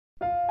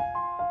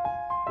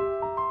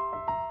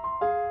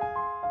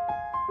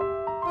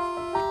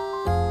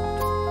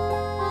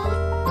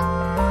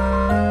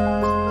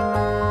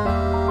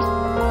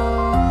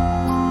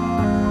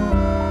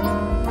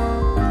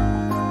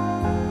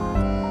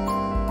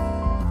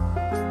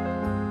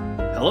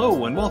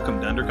Hello and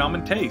welcome to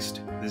Undercommon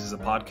Taste. This is a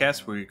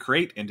podcast where we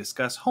create and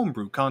discuss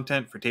homebrew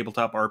content for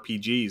tabletop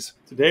RPGs.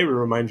 Today we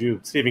remind you,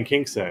 Stephen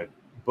King said,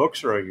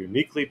 books are a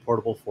uniquely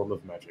portable form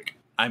of magic.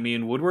 I'm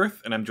Ian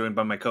Woodworth, and I'm joined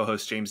by my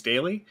co-host James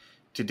Daly.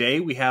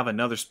 Today we have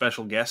another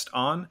special guest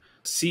on,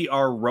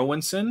 C.R.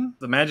 Rowenson,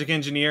 the magic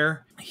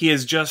engineer. He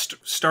has just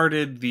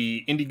started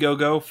the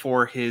Indiegogo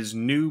for his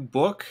new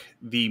book,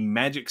 The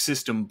Magic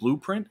System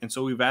Blueprint, and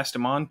so we've asked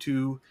him on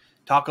to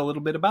talk a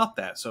little bit about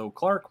that. So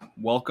Clark,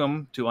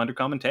 welcome to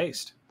Undercommon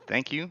Taste.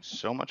 Thank you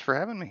so much for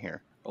having me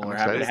here. Well, I'm we're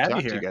excited happy to have talk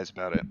you to here. you guys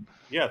about it.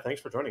 Yeah,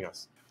 thanks for joining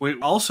us. We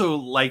also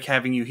like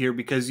having you here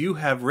because you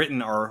have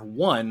written our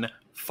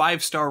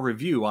 5-star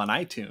review on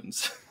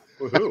iTunes.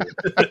 Woohoo!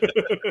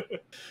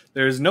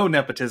 There's no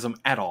nepotism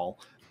at all.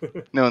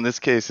 No, in this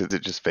case, is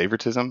it just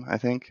favoritism, I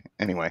think?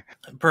 Anyway.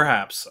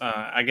 Perhaps.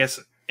 I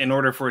guess in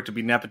order for it to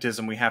be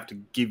nepotism, we have to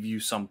give you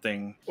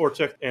something. Or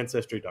check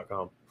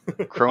Ancestry.com.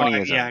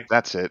 Cronyism. Yeah.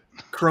 That's it.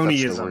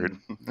 Cronyism. That's the word.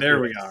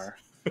 There we are.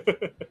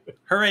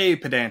 Hooray,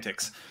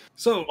 pedantics.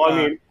 So, Well, I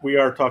mean, we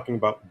are talking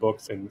about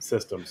books and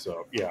systems,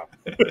 so yeah.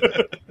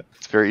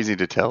 It's very easy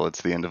to tell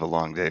it's the end of a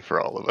long day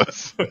for all of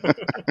us.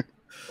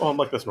 Well, I'm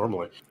like this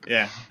normally.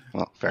 yeah.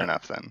 Well, fair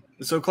enough then.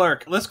 So,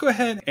 Clark, let's go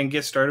ahead and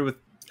get started with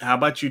how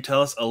about you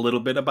tell us a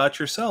little bit about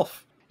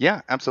yourself?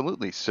 Yeah,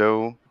 absolutely.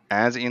 So,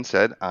 as Ian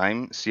said,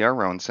 I'm C.R.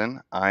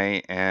 Rowenson.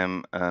 I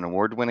am an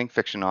award-winning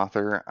fiction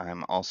author.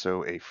 I'm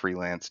also a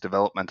freelance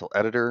developmental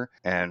editor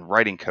and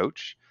writing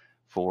coach.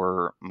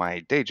 For my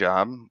day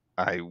job,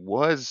 I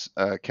was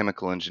a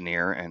chemical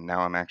engineer, and now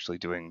I'm actually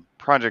doing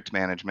project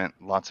management,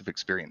 lots of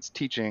experience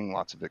teaching,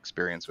 lots of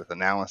experience with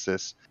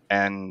analysis,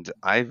 and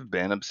I've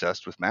been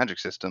obsessed with magic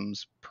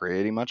systems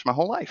pretty much my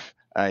whole life.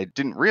 I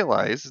didn't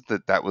realize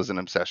that that was an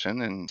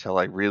obsession until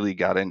I really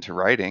got into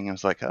writing. I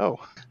was like, oh,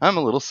 I'm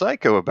a little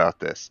psycho about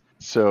this.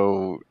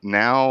 So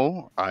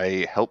now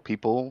I help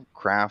people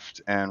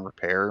craft and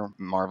repair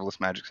marvelous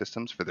magic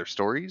systems for their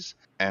stories,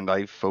 and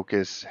I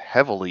focus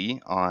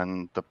heavily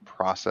on the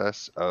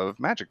process of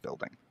magic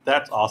building.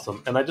 That's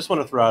awesome. And I just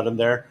want to throw out in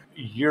there,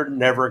 you're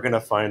never going to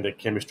find a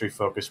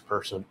chemistry-focused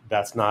person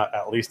that's not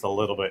at least a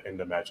little bit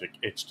into magic.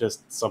 It's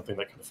just something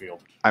that can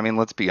field. I mean,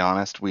 let's be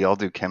honest, we all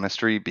do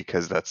chemistry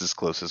because that's as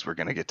close as we're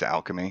going to get to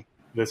alchemy.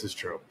 This is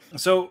true.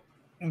 So,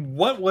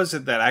 what was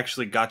it that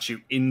actually got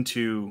you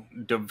into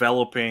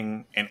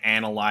developing and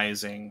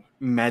analyzing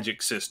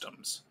magic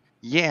systems?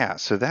 Yeah,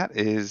 so that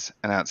is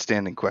an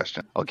outstanding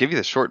question. I'll give you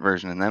the short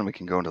version and then we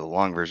can go into the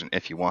long version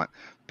if you want.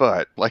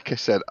 But like I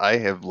said, I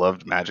have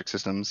loved magic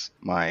systems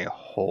my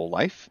whole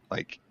life.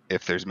 Like,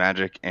 if there's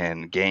magic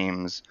in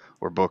games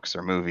or books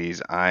or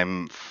movies,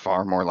 I'm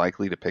far more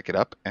likely to pick it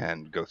up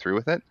and go through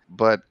with it.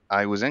 But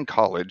I was in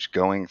college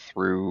going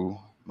through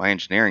my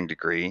engineering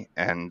degree,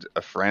 and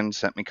a friend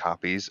sent me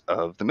copies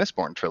of the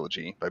Mistborn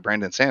trilogy by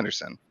Brandon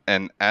Sanderson.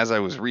 And as I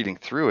was reading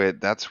through it,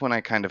 that's when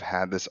I kind of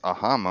had this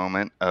aha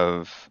moment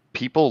of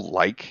people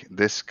like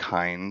this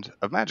kind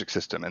of magic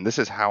system, and this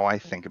is how I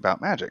think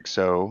about magic.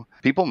 So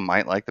people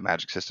might like the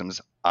magic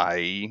systems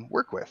I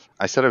work with.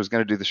 I said I was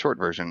going to do the short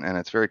version, and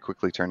it's very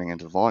quickly turning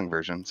into the long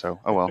version, so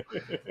oh well.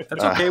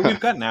 That's okay, we've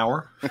got an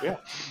hour. Yeah.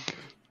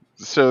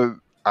 So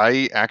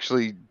I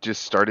actually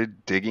just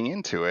started digging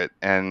into it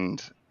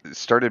and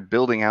started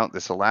building out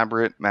this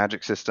elaborate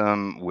magic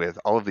system with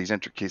all of these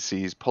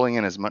intricacies, pulling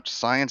in as much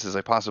science as I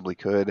possibly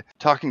could,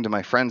 talking to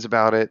my friends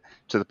about it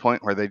to the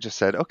point where they just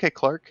said, okay,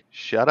 Clark,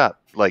 shut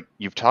up. Like,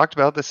 you've talked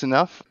about this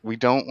enough. We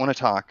don't want to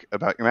talk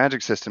about your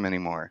magic system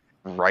anymore.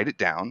 Write it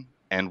down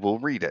and we'll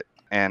read it.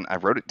 And I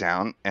wrote it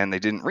down, and they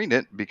didn't read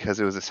it because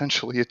it was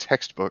essentially a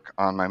textbook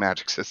on my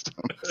magic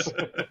systems.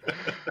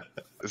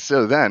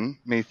 So then,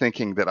 me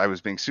thinking that I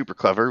was being super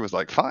clever was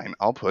like, fine,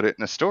 I'll put it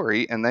in a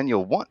story, and then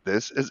you'll want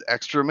this as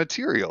extra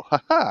material.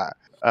 Ha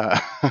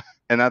ha!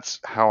 And that's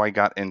how I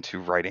got into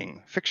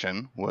writing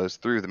fiction, was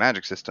through the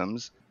magic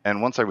systems.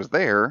 And once I was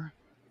there,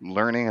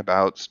 learning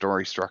about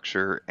story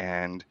structure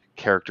and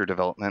character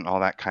development, all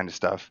that kind of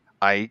stuff,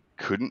 I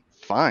couldn't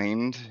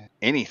find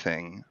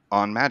anything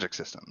on magic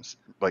systems.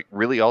 Like,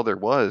 really all there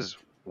was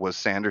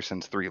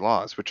Sanderson's 3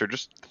 Laws, which are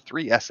just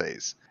 3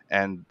 essays.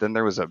 And then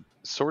there was a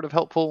sort of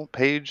helpful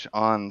page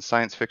on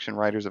Science Fiction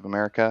Writers of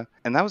America,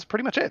 and that was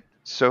pretty much it.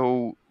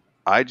 So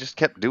I just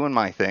kept doing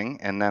my thing,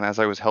 and then as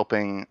I was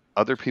helping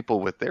other people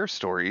with their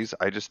stories,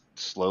 I just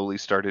slowly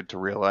started to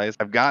realize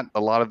I've got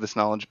a lot of this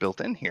knowledge built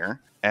in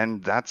here,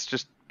 and that's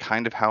just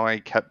kind of how I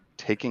kept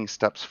taking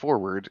steps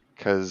forward,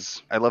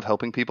 because I love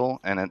helping people,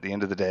 and at the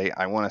end of the day,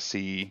 I want to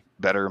see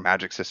better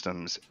magic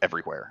systems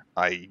everywhere.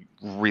 I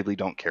really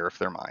don't care if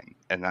they're mine,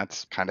 and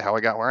that's kind of how I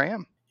got where I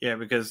am. Yeah,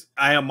 because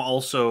I am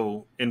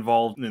also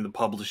involved in the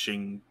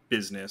publishing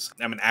business.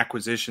 I'm an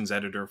acquisitions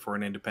editor for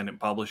an independent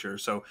publisher.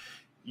 So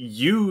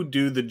you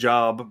do the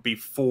job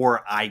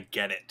before I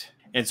get it.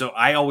 And so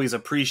I always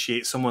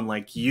appreciate someone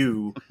like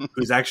you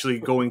who's actually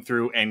going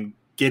through and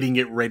getting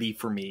it ready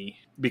for me,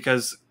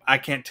 because I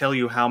can't tell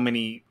you how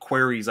many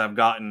queries I've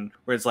gotten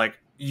where it's like,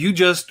 you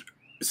just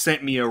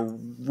sent me a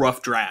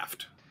rough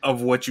draft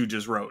of what you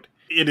just wrote.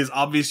 it is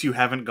obvious you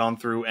haven't gone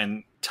through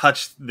and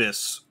touched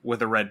this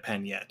with a red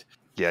pen yet.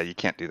 Yeah, you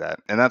can't do that.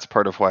 And that's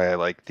part of why I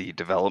like the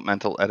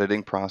developmental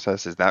editing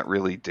process, is that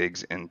really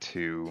digs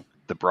into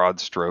the broad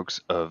strokes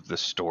of the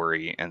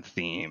story and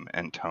theme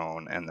and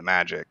tone and the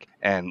magic,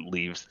 and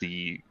leaves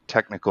the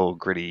technical,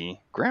 gritty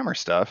grammar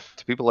stuff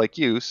to people like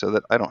you so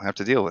that I don't have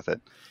to deal with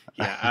it.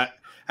 Yeah,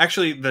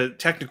 actually, the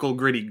technical,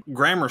 gritty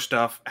grammar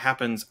stuff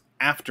happens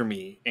after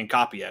me in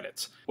copy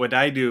edits. What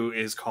I do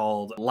is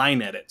called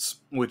line edits,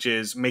 which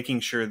is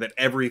making sure that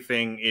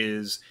everything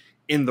is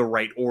in the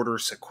right order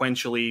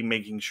sequentially,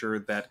 making sure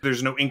that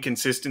there's no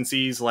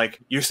inconsistencies. Like,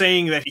 you're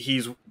saying that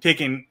he's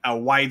taking a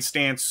wide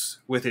stance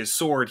with his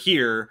sword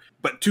here,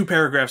 but 2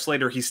 paragraphs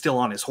later he's still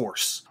on his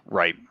horse.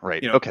 Right.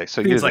 You know, Okay,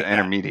 so you're things the like that.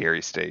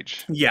 intermediary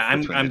stage. Yeah,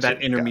 I'm between the that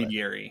two.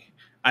 intermediary.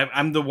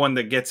 I'm the one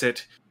that gets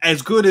it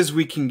as good as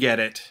we can get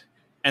it,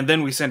 and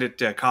then we send it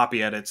to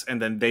copy edits, and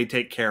then they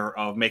take care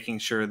of making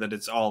sure that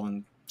it's all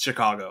in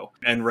Chicago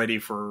and ready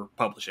for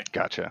publishing.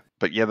 Gotcha.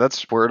 But yeah,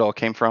 that's where it all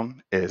came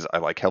from, is I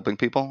like helping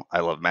people. I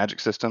love magic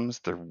systems.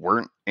 There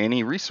weren't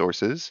any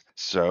resources.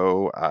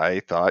 So I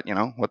thought,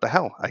 what the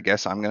hell? I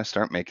guess I'm going to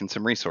start making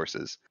some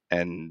resources.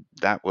 And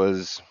that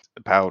was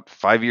about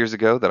 5 years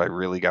ago that I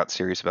really got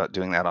serious about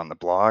doing that on the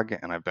blog.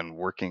 And I've been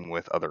working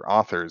with other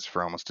authors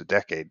for almost a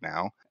decade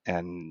now.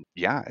 And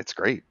yeah, it's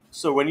great.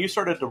 So when you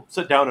started to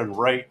sit down and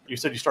write, you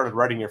said you started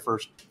writing your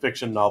first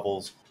fiction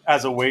novels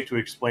as a way to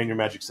explain your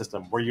magic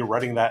system. Were you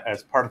writing that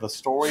as part of the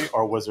story,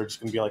 or was there just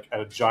going to be like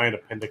a giant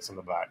appendix in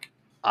the back?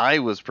 I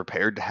was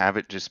prepared to have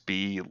it just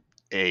be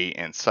a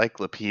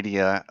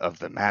encyclopedia of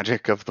the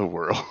magic of the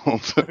world.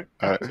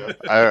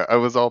 I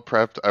was all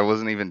prepped. I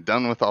wasn't even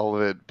done with all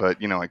of it, but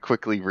I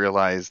quickly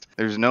realized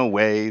there's no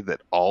way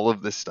that all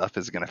of this stuff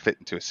is going to fit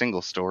into a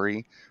single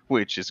story,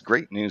 which is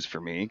great news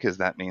for me because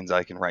that means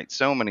I can write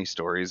so many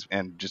stories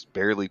and just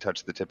barely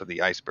touch the tip of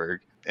the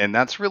iceberg. And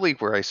that's really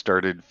where I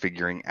started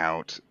figuring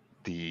out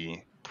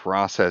the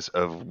process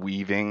of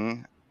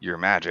weaving your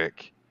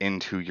magic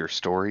into your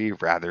story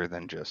rather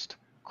than just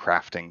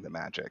crafting the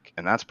magic.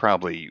 And that's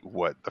probably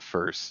what the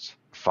first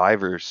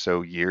 5 or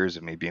so years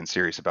of me being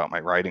serious about my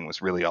writing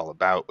was really all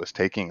about, was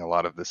taking a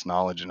lot of this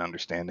knowledge and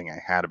understanding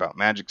I had about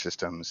magic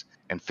systems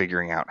and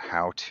figuring out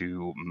how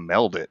to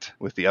meld it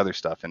with the other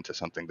stuff into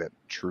something that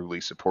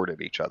truly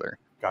supported each other.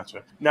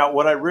 Gotcha. Now,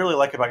 what I really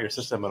like about your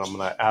system, and I'm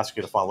going to ask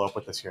you to follow up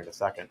with this here in a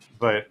second,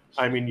 but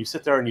I mean, you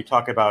sit there and you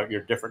talk about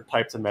your different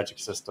types of magic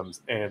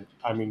systems, and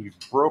I mean, you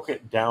broke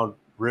it down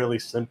really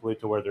simply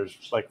to where there's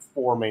like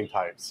 4 main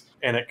types.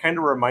 And it kind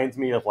of reminds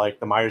me of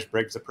like the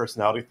Myers-Briggs of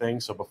personality thing.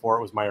 So before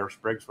it was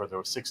Myers-Briggs, where there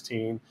was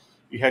 16,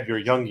 you had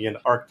your Jungian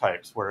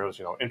archetypes, where it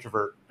was,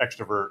 introvert,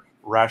 extrovert,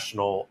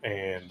 rational,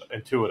 and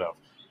intuitive.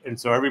 And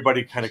so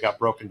everybody kind of got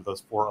broken into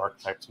those 4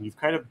 archetypes. And you've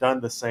kind of done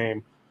the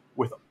same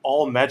with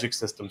all magic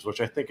systems,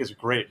 which I think is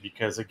great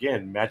because,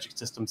 again, magic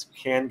systems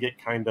can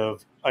get kind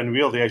of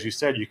unwieldy. As you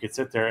said, you could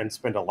sit there and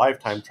spend a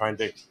lifetime trying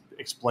to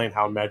explain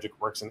how magic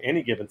works in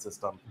any given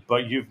system,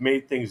 but you've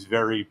made things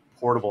very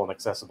portable and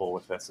accessible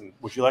with this. And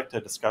would you like to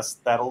discuss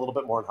that a little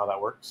bit more and how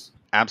that works?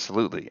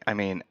 Absolutely. I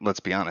mean,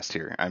 let's be honest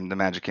here. I'm the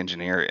magic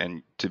engineer,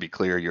 and to be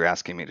clear, you're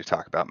asking me to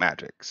talk about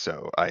magic,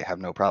 so I have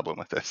no problem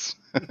with this.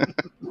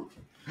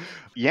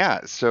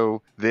 Yeah,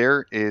 so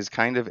there is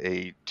kind of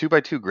a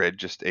 2x2 grid,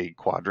 just a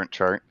quadrant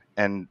chart,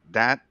 and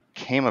that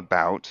came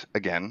about,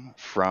 again,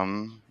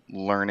 from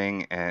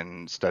learning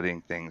and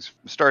studying things,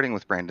 starting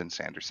with Brandon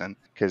Sanderson,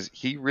 because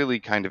he really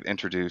kind of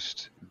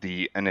introduced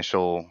the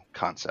initial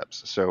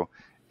concepts. So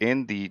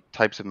in the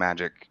types of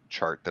magic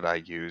chart that I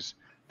use,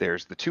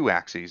 there's the 2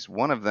 axes.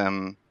 One of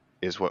them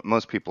is what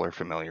most people are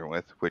familiar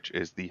with, which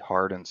is the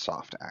hard and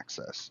soft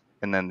axis.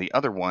 And then the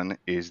other one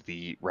is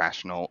the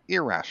rational,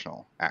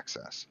 irrational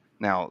axis.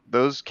 Now,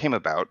 those came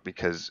about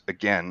because,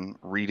 again,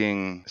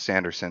 reading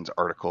Sanderson's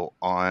article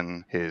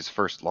on his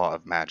first law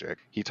of magic,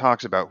 he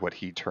talks about what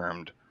he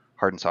termed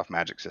hard and soft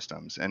magic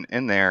systems. And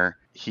in there,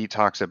 he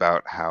talks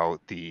about how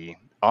the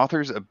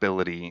author's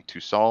ability to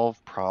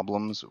solve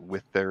problems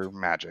with their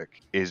magic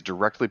is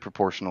directly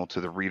proportional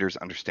to the reader's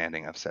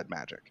understanding of said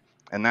magic.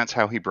 And that's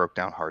how he broke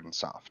down hard and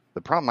soft.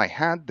 The problem I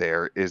had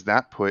there is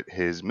that put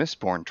his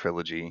Mistborn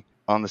trilogy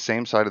on the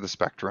same side of the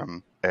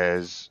spectrum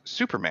as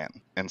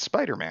Superman and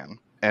Spider-Man.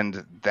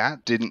 And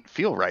that didn't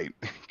feel right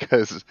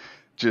because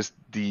just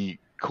the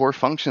core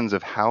functions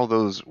of how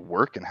those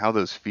work and how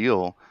those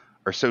feel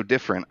are so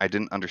different. I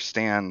didn't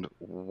understand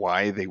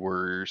why they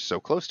were so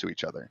close to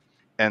each other.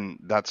 And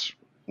that's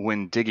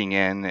when digging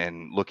in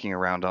and looking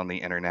around on the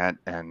internet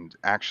and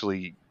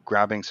actually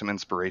grabbing some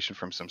inspiration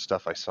from some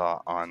stuff I saw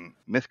on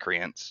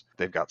Mythcreants.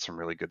 They've got some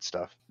really good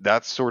stuff.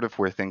 That's sort of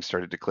where things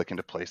started to click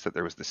into place, that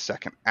there was the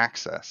second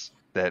axis,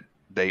 that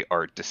they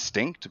are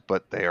distinct,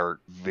 but they are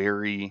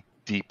very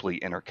deeply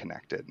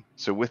interconnected.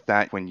 So with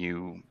that, when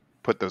you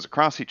put those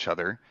across each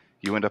other,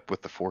 you end up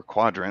with the 4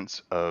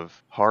 quadrants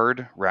of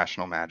hard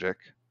rational magic,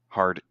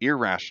 hard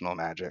irrational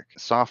magic,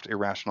 soft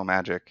irrational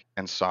magic,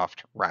 and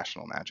soft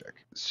rational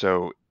magic.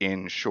 So,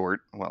 in short,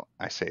 well,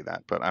 I say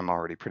that, but I'm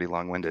already pretty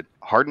long winded.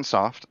 Hard and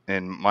soft,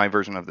 in my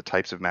version of the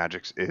types of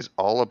magics, is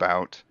all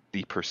about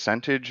the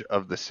percentage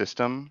of the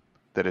system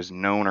that is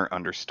known or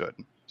understood.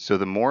 So,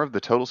 the more of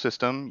the total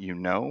system you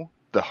know,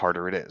 the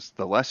harder it is.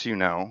 The less you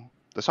know,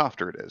 the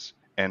softer it is.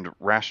 And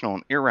rational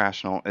and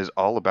irrational is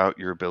all about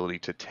your ability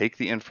to take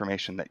the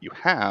information that you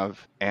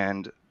have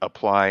and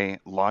apply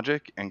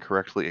logic and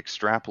correctly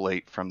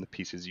extrapolate from the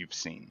pieces you've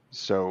seen.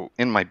 So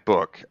in my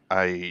book,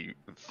 I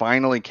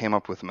finally came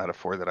up with a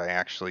metaphor that I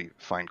actually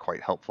find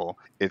quite helpful.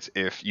 It's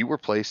if you were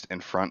placed in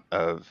front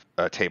of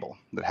a table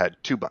that had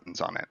two buttons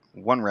on it,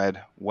 one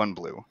red, one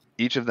blue.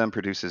 Each of them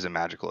produces a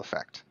magical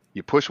effect.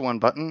 You push one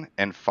button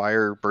and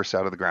fire bursts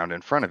out of the ground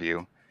in front of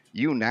you.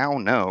 You now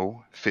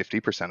know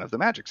 50% of the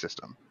magic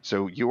system.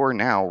 So you are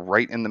now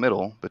right in the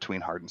middle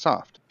between hard and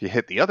soft. If you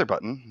hit the other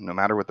button, no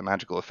matter what the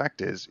magical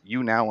effect is,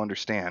 you now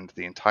understand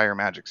the entire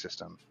magic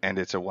system, and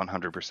it's a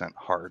 100%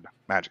 hard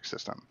magic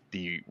system.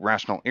 The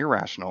rational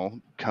irrational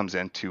comes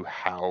into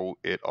how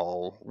it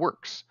all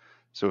works.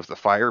 So if the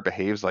fire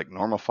behaves like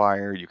normal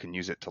fire, you can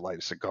use it to light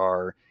a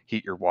cigar,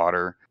 heat your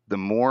water. The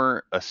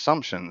more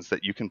assumptions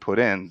that you can put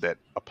in that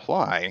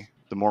apply,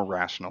 the more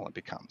rational it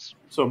becomes.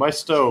 So my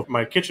stove,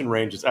 my kitchen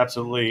range is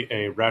absolutely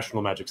a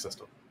rational magic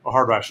system, a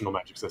hard rational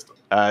magic system.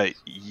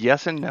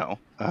 Yes and no.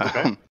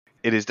 Okay.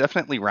 It is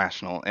definitely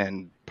rational,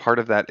 and part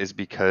of that is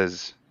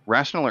because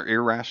rational or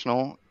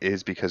irrational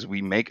is because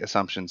we make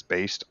assumptions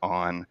based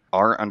on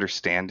our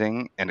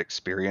understanding and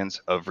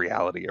experience of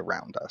reality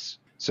around us.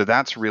 So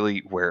that's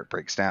really where it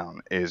breaks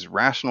down, is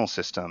rational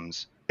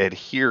systems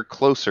adhere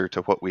closer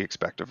to what we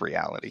expect of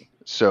reality.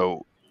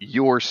 So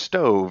your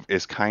stove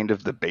is kind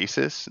of the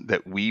basis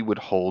that we would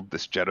hold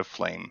this jet of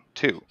flame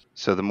to.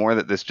 So the more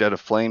that this jet of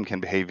flame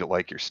can behave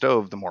like your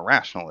stove, the more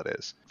rational it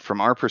is.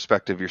 From our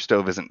perspective, your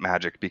stove isn't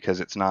magic because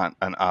it's not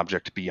an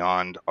object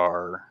beyond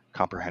our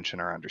comprehension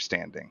or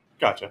understanding.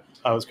 Gotcha.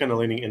 I was kind of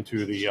leaning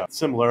into the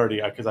similarity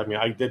because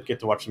I did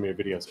get to watch some of your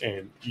videos,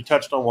 and you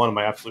touched on one of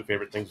my absolute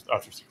favorite things with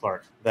Arthur C.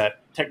 Clarke,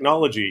 that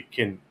technology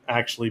can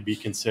actually be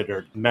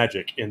considered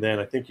magic. And then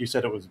I think you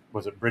said it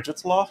was it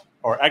Bridget's Law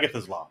or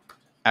Agatha's Law?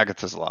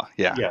 Agatha's Law,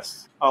 yeah.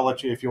 Yes. I'll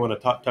let you if you want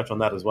to touch on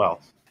that as well.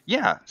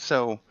 Yeah,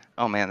 so,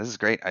 oh man, this is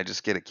great. I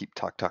just get to keep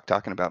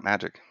talking about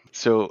magic.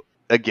 So,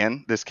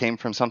 again, this came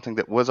from something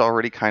that was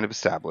already kind of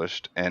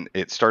established, and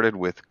it started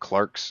with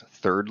Clarke's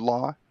third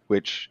law,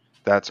 which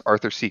that's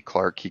Arthur C.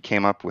 Clarke. He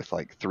came up with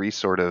like three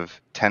sort of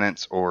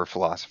tenets or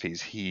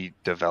philosophies he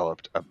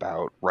developed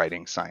about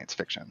writing science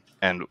fiction.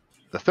 And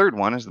the third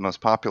one is the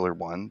most popular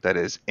one, that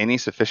is, any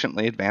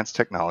sufficiently advanced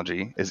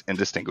technology is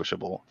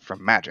indistinguishable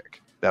from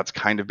magic. That's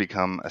kind of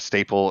become a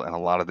staple in a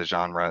lot of the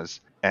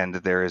genres. And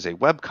there is a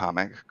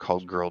webcomic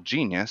called Girl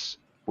Genius,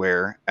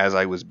 where, as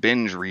I was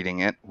binge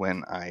reading it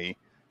when I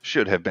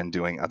should have been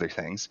doing other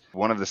things,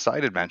 one of the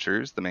side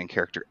adventures, the main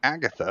character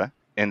Agatha,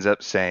 ends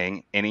up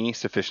saying any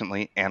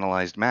sufficiently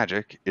analyzed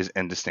magic is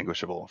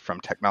indistinguishable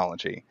from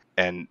technology.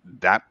 And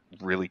that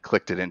really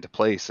clicked it into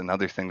place.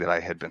 Another thing that I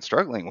had been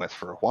struggling with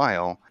for a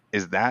while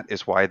is that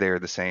is why they are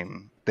the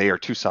same. They are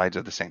two sides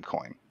of the same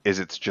coin. Is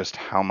it's just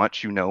how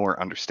much you know or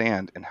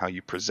understand and how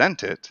you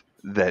present it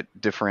that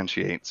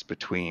differentiates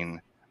between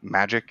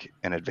magic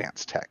and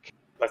advanced tech.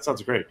 That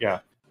sounds great. Yeah.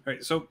 All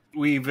right, so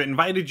we've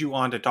invited you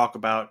on to talk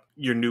about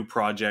your new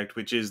project,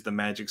 which is the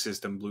Magic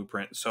System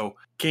Blueprint. So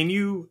can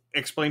you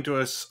explain to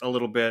us a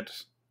little bit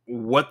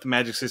what the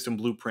Magic System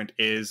Blueprint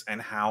is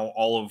and how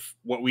all of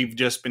what we've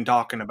just been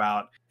talking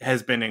about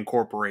has been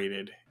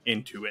incorporated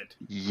into it?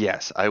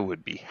 Yes, I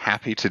would be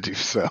happy to do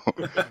so.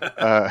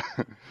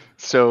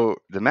 So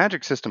the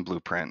Magic System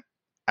Blueprint,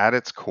 at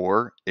its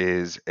core,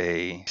 is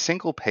a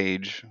single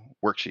page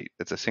worksheet.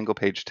 It's a single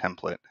page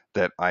template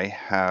that I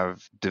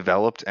have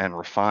developed and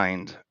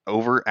refined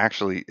over,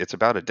 actually, it's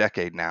about a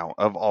decade now,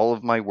 of all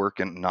of my work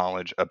and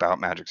knowledge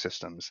about magic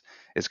systems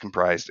is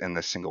comprised in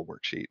this single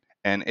worksheet.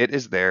 And it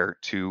is there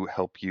to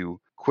help you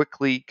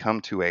quickly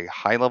come to a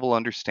high level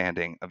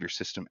understanding of your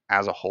system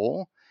as a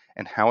whole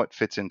and how it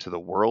fits into the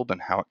world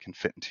and how it can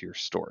fit into your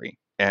story.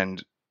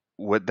 And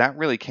what that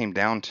really came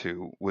down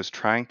to was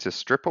trying to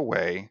strip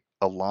away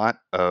a lot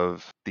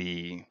of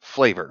the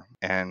flavor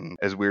and,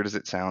 as weird as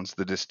it sounds,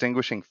 the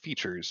distinguishing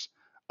features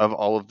of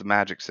all of the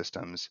magic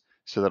systems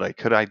so that I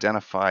could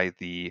identify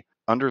the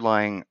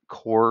underlying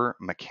core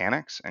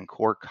mechanics and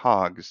core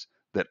cogs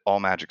that all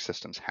magic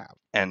systems have.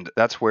 And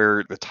that's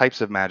where the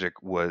types of magic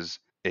was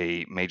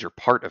a major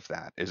part of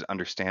that, is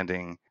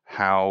understanding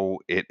how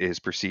it is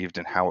perceived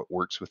and how it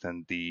works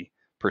within the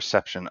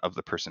perception of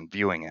the person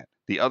viewing it.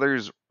 The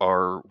others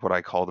are what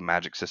I call the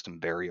magic system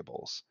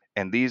variables.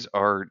 And these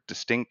are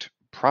distinct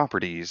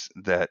properties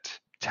that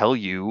tell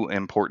you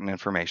important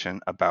information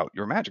about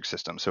your magic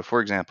system. So for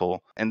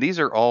example, and these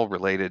are all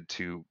related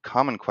to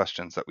common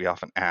questions that we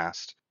often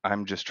ask.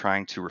 I'm just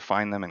trying to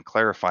refine them and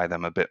clarify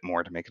them a bit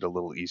more to make it a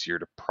little easier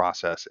to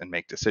process and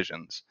make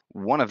decisions.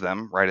 One of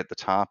them, right at the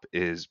top,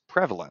 is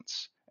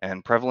prevalence.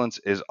 And prevalence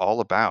is all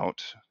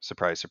about,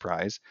 surprise,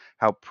 surprise,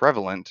 how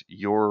prevalent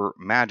your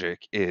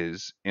magic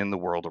is in the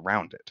world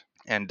around it.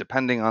 And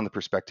depending on the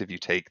perspective you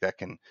take, that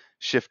can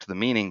shift the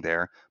meaning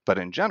there. But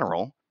in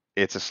general,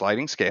 it's a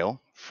sliding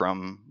scale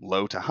from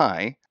low to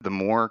high. The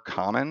more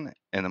common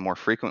and the more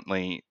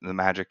frequently the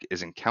magic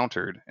is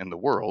encountered in the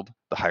world,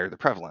 the higher the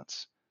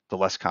prevalence. The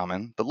less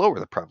common, the lower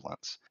the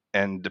prevalence.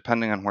 And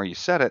depending on where you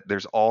set it,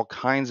 there's all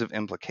kinds of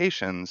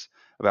implications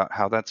about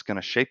how that's going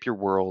to shape your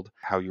world,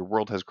 how your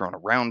world has grown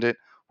around it,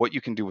 what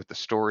you can do with the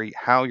story,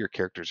 how your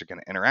characters are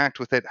going to interact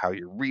with it, how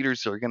your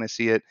readers are going to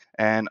see it,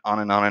 and on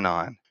and on and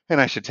on. And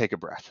I should take a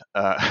breath.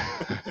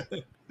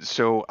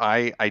 So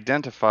I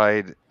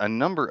identified a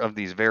number of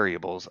these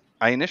variables.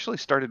 I initially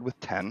started with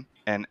 10,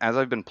 and as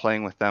I've been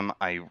playing with them,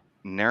 I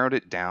narrowed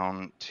it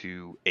down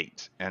to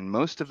 8. And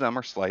most of them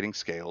are sliding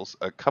scales.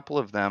 A couple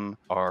of them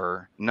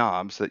are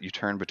knobs that you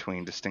turn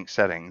between distinct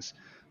settings.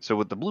 So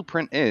what the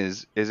blueprint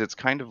is it's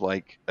kind of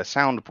like a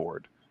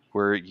soundboard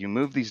where you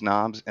move these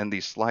knobs and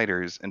these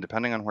sliders, and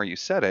depending on where you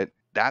set it,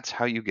 that's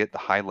how you get the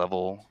high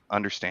level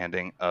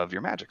understanding of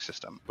your magic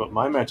system. But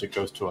my magic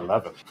goes to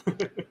 11.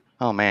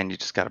 Oh man, you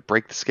just got to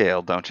break the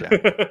scale, don't you?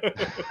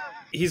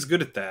 He's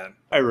good at that.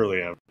 I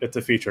really am. It's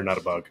a feature, not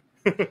a bug.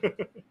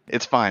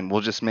 It's fine.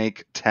 We'll just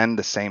make 10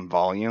 the same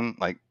volume,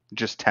 like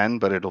just 10,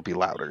 but it'll be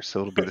louder.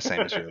 So it'll be the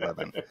same as your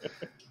 11.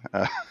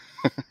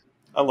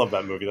 I love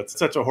that movie. That's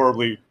such a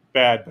horribly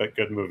bad but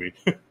good movie.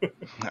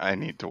 I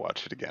need to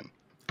watch it again.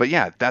 But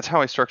yeah, that's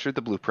how I structured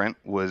the blueprint,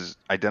 was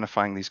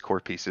identifying these core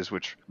pieces,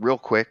 which real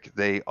quick,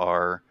 they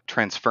are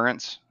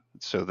transference.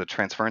 So the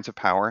transference of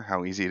power,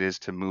 how easy it is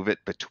to move it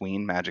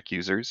between magic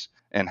users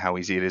and how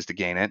easy it is to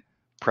gain it.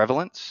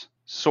 Prevalence,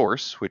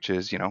 source, which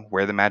is,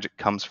 where the magic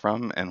comes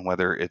from and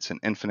whether it's an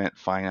infinite,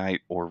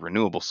 finite, or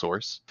renewable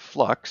source.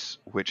 Flux,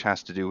 which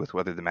has to do with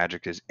whether the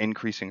magic is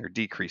increasing or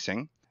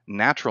decreasing.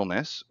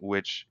 Naturalness,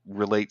 which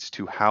relates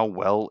to how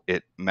well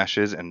it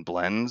meshes and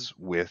blends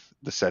with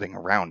the setting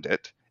around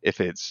it. If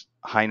it's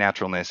high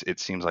naturalness, it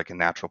seems like a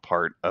natural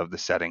part of the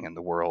setting and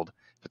the world.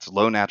 If it's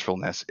low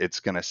naturalness, it's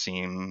going to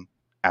seem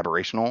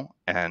aberrational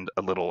and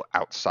a little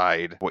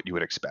outside what you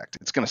would expect.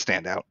 It's going to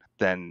stand out.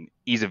 Then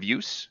ease of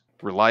use,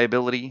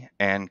 reliability,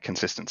 and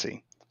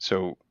consistency.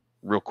 So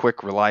real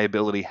quick,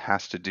 reliability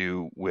has to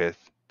do with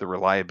the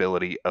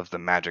reliability of the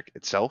magic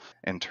itself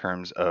in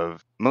terms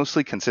of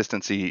mostly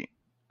consistency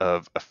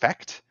of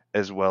effect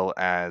as well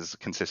as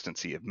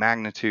consistency of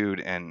magnitude.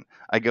 And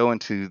I go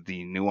into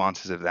the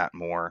nuances of that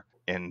more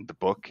in the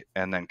book.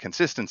 And then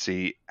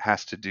consistency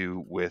has to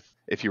do with,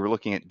 if you were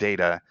looking at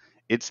data,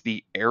 it's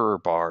the error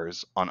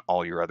bars on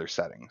all your other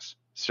settings.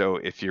 So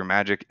if your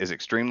magic is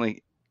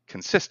extremely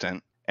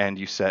consistent and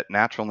you set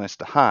naturalness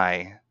to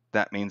high,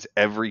 that means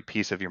every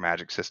piece of your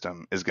magic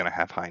system is going to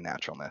have high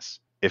naturalness.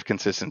 If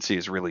consistency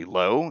is really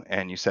low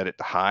and you set it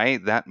to high,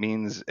 that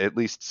means at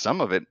least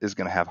some of it is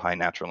going to have high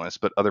naturalness,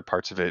 but other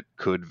parts of it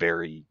could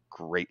vary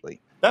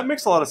greatly. That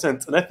makes a lot of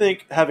sense. And I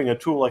think having a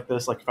tool like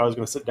this, like if I was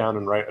going to sit down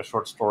and write a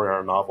short story or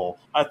a novel,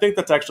 I think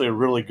that's actually a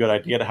really good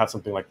idea to have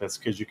something like this,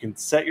 because you can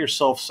set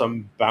yourself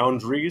some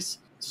boundaries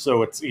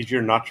so it's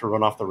easier not to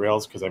run off the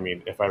rails. Because, I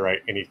mean, if I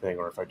write anything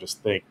or if I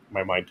just think,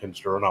 my mind tends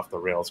to run off the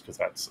rails because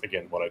that's,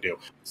 again, what I do.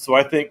 So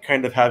I think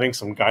kind of having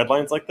some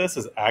guidelines like this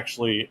is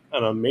actually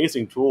an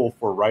amazing tool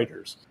for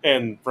writers.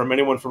 And from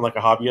anyone from like a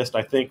hobbyist,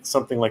 I think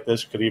something like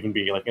this could even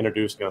be like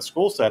introduced in a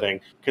school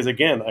setting. Because,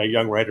 again, a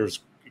young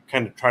writer's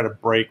kind of try to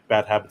break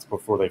bad habits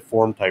before they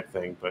form type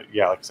thing. But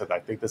yeah, like I said, I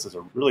think this is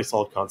a really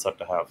solid concept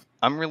to have.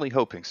 I'm really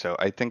hoping so.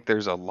 I think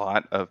there's a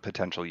lot of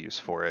potential use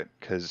for it,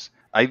 because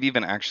I've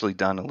even actually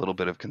done a little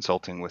bit of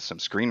consulting with some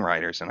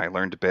screenwriters, and I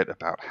learned a bit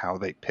about how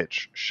they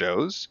pitch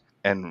shows.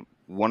 And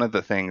one of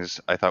the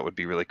things I thought would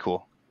be really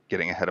cool,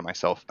 getting ahead of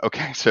myself.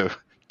 Okay, so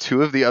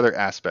 2 of the other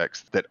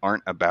aspects that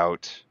aren't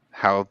about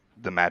how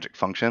the magic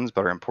functions,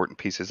 but are important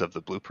pieces of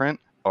the blueprint,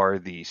 are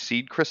the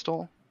seed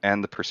crystal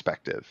and the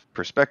perspective.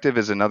 Perspective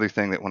is another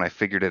thing that when I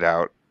figured it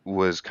out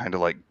was kind of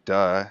like,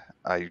 duh,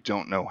 I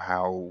don't know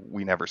how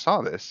we never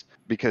saw this.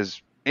 Because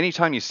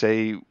anytime you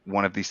say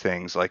one of these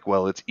things, like,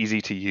 well, it's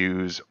easy to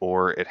use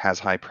or it has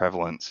high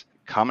prevalence,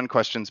 common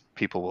questions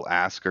people will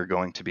ask are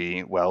going to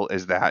be, well,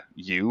 is that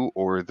you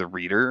or the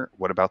reader?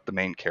 What about the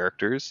main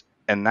characters?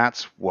 And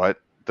that's what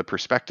the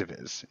perspective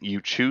is.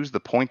 You choose the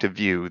point of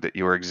view that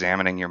you are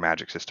examining your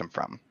magic system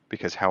from,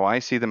 because how I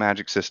see the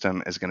magic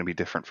system is going to be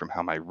different from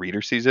how my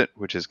reader sees it,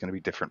 which is going to be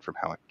different from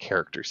how a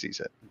character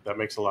sees it. That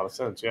makes a lot of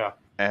sense, yeah.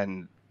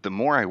 And the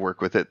more I work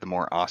with it, the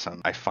more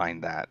awesome I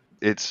find that.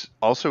 It's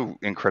also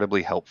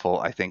incredibly helpful,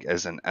 I think,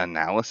 as an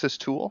analysis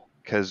tool,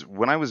 because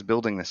when I was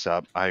building this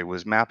up, I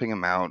was mapping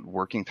them out,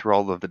 working through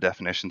all of the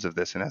definitions of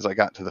this, and as I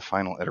got to the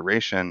final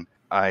iteration,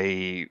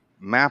 I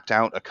mapped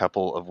out a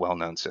couple of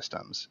well-known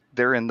systems.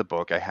 They're in the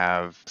book. I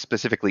have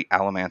specifically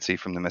Allomancy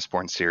from the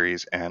Mistborn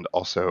series and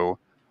also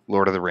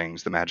Lord of the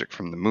Rings, the magic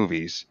from the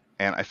movies.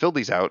 And I filled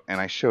these out and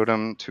I showed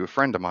them to a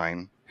friend of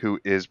mine who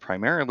is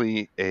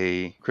primarily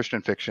a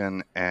Christian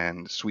fiction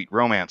and sweet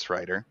romance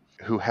writer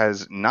who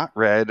has not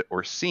read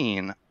or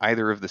seen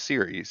either of the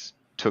series,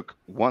 took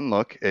one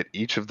look at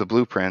each of the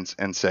blueprints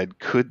and said,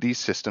 could these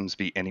systems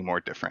be any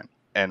more different?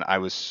 And I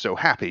was so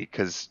happy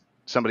because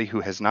somebody who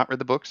has not read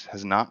the books,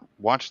 has not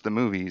watched the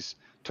movies,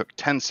 took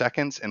 10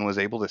 seconds and was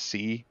able to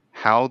see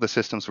how the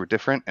systems were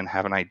different and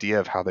have an idea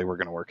of how they were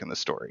going to work in the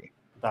story.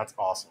 That's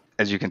awesome.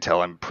 As you can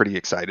tell, I'm pretty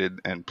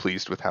excited and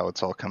pleased with how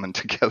it's all coming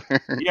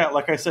together. Yeah,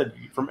 like I said,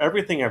 from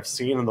everything I've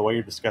seen and the way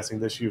you're discussing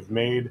this, you've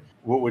made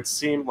what would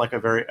seem like a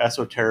very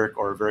esoteric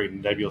or a very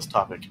nebulous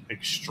topic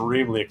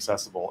extremely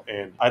accessible.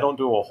 And I don't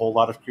do a whole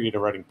lot of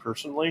creative writing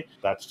personally.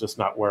 That's just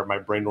not where my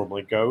brain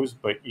normally goes.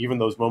 But even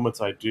those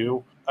moments I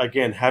do,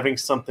 again, having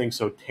something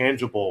so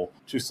tangible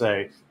to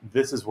say,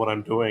 this is what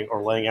I'm doing,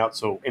 or laying out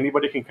so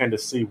anybody can kind of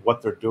see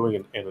what they're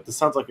doing. And it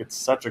sounds like it's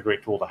such a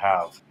great tool to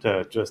have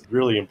to just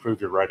really improve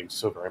your writing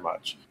so very much.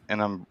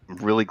 And I'm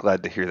really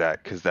glad to hear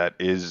that, because that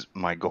is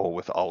my goal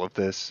with all of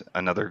this.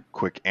 Another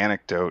quick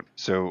anecdote.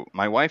 So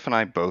my wife and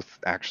I both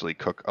actually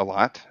cook a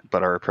lot,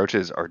 but our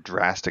approaches are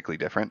drastically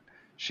different.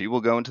 She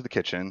will go into the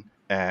kitchen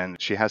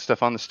and she has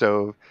stuff on the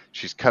stove.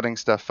 She's cutting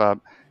stuff up.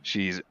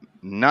 She's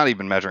not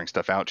even measuring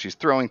stuff out. She's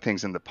throwing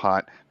things in the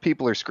pot.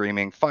 People are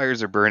screaming.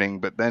 Fires are burning.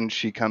 But then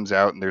she comes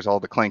out and there's all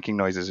the clanking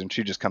noises and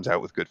she just comes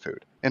out with good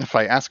food. And if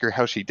I ask her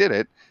how she did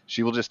it,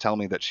 she will just tell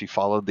me that she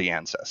followed the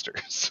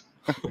ancestors.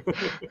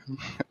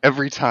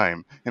 Every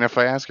time. And if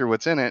I ask her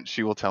what's in it,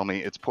 she will tell me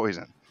it's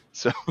poison.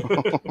 So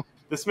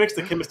this makes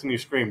the chemist in you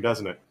scream,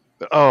 doesn't it?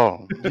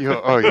 You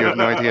have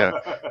no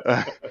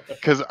idea.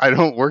 Because I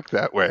don't work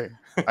that way.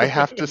 I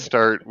have to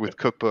start with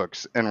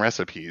cookbooks and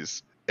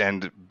recipes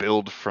and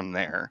build from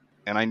there.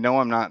 And I know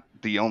I'm not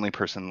the only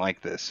person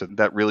like this. So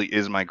that really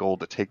is my goal,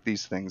 to take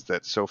these things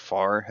that so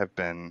far have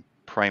been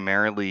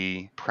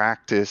primarily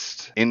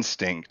practiced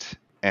instinct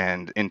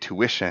and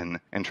intuition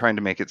and trying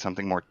to make it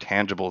something more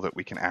tangible that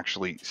we can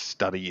actually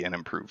study and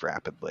improve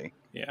rapidly.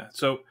 Yeah.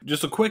 So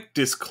just a quick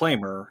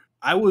disclaimer.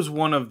 I was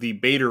one of the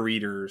beta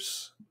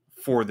readers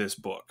for this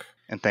book.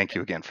 And thank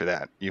you again for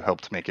that. You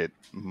helped make it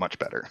much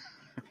better.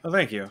 Well,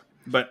 thank you.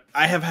 But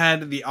I have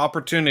had the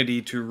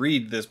opportunity to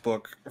read this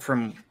book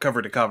from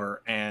cover to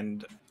cover,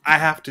 and I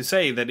have to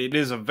say that it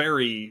is a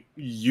very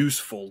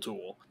useful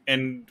tool.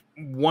 And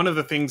one of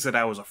the things that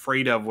I was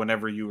afraid of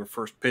whenever you were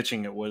first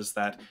pitching it was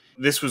that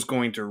this was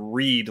going to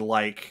read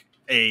like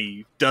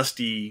a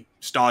dusty,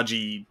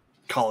 stodgy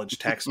college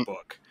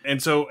textbook.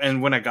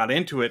 And when I got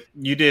into it,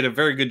 you did a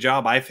very good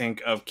job, I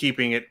think, of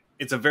keeping it.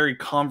 It's a very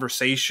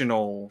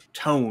conversational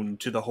tone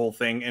to the whole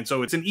thing. And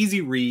so it's an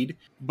easy read,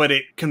 but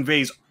it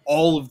conveys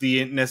all of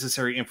the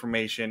necessary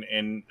information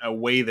in a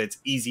way that's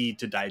easy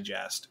to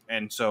digest.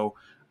 And so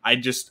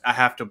I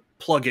have to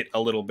plug it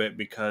a little bit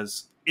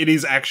because it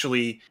is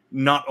actually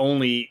not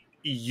only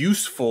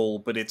useful,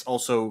 but it's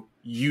also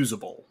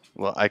usable.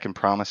 Well, I can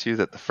promise you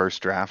that the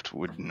first draft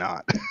would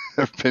not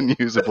have been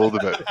usable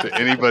to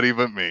anybody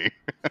but me.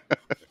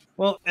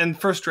 Well, and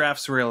first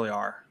drafts really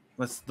are.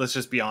 Let's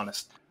just be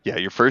honest. Yeah,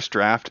 your first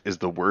draft is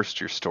the worst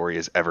your story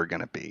is ever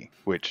going to be,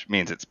 which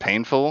means it's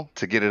painful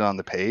to get it on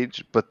the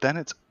page, but then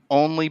it's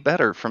only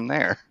better from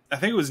there. I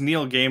think it was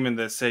Neil Gaiman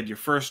that said your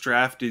first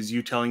draft is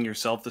you telling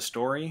yourself the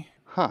story.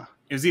 Huh.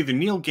 It was either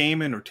Neil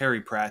Gaiman or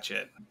Terry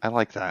Pratchett. I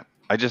like that.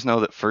 I just know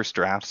that first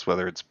drafts,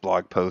 whether it's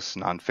blog posts,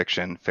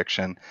 nonfiction,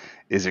 fiction,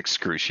 is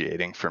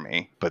excruciating for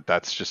me. But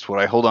that's just what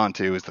I hold on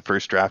to, is the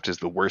first draft is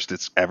the worst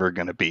it's ever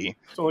going to be.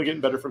 It's only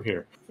getting better from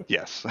here.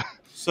 Yes.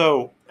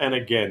 So, and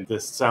again,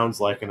 this sounds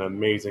like an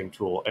amazing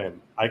tool, and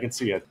I can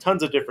see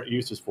tons of different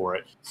uses for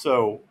it.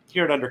 So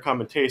here at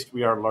Undercommon Taste,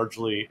 we are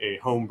largely a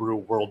homebrew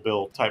world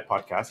build type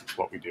podcast. It's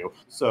what we do.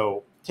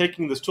 So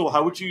taking this tool,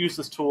 how would you use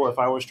this tool if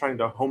I was trying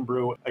to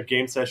homebrew a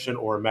game session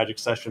or a magic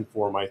session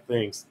for my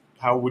things?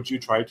 How would you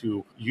try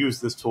to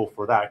use this tool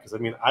for that? Because, I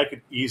mean, I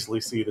could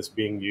easily see this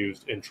being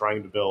used in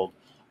trying to build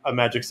a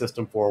magic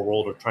system for a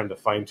world or trying to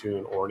fine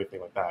tune or anything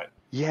like that.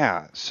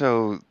 Yeah,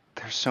 so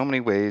there's so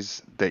many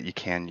ways that you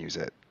can use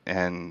it.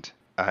 And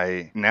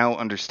I now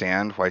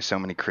understand why so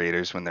many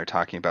creators, when they're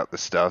talking about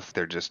this stuff,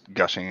 they're just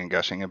gushing and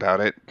gushing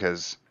about it,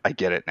 because I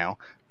get it now.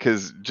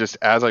 Because just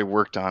as I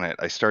worked on it,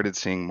 I started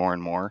seeing more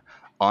and more.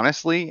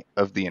 Honestly,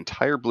 of the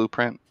entire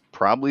blueprint,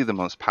 probably the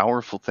most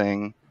powerful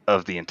thing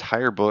of the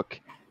entire book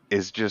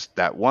is just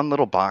that one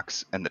little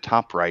box in the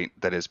top right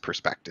that is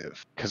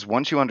perspective. Because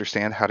once you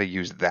understand how to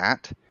use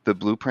that, the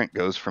blueprint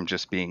goes from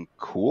just being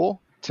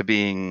cool to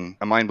being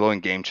a mind-blowing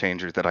game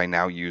changer that I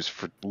now use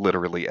for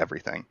literally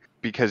everything.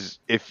 Because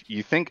if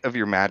you think of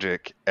your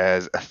magic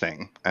as a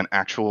thing, an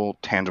actual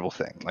tangible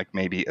thing, like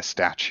maybe a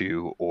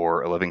statue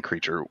or a living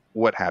creature,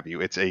 what have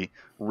you, it's a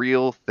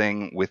real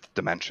thing with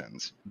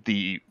dimensions.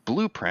 The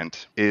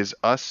blueprint is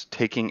us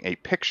taking a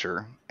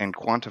picture and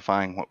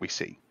quantifying what we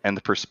see. And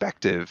the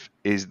perspective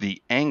is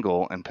the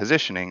angle and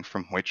positioning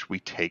from which we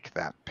take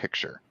that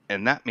picture.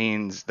 And that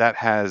means that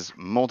has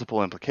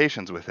multiple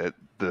implications with it.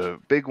 The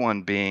big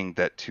one being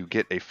that to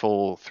get a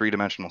full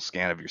three-dimensional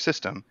scan of your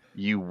system,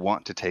 you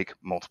want to take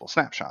multiple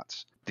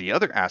snapshots. The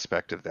other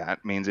aspect of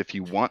that means if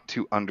you want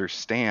to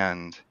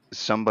understand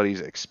somebody's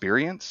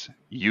experience,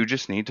 you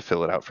just need to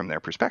fill it out from their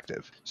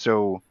perspective.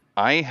 So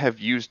I have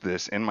used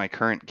this in my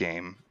current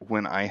game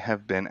when I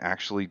have been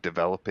actually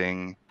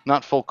developing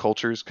not full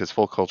cultures, because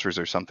full cultures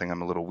are something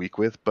I'm a little weak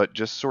with, but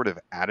just sort of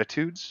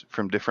attitudes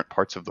from different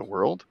parts of the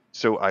world.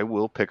 So I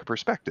will pick a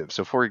perspective.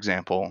 So, for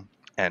example,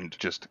 and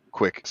just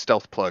quick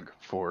stealth plug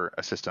for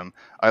a system,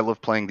 I love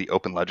playing the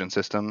Open Legend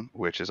system,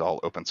 which is all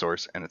open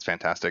source and it's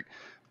fantastic.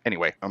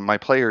 Anyway, my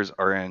players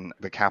are in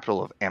the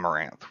capital of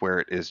Amaranth, where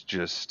it is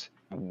just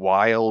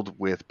wild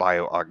with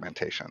bio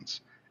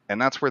augmentations.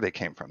 And that's where they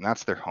came from.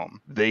 That's their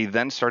home. They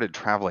then started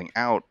traveling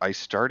out. I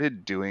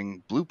started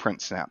doing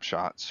blueprint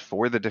snapshots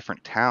for the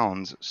different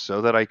towns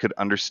so that I could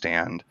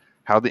understand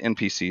how the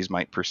NPCs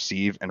might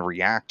perceive and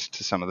react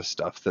to some of the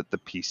stuff that the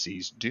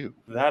PCs do.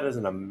 That is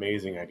an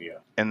amazing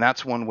idea. And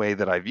that's one way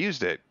that I've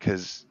used it,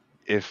 because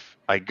if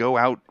I go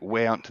out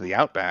way out to the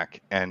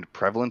outback and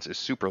prevalence is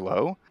super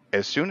low,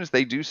 as soon as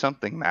they do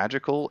something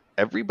magical,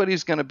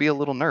 everybody's going to be a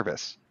little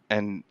nervous.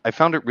 And I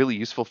found it really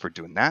useful for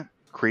doing that.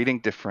 Creating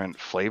different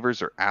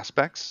flavors or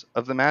aspects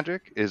of the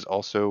magic is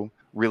also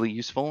really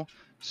useful.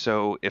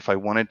 So if I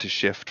wanted to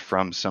shift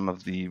from some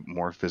of the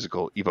more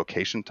physical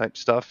evocation type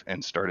stuff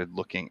and started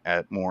looking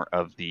at more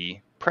of the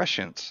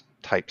prescience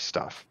type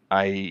stuff,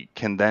 I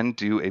can then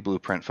do a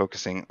blueprint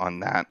focusing on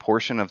that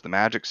portion of the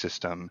magic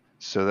system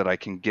so that I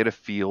can get a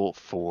feel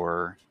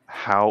for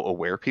how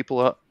aware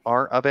people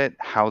are of it,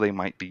 how they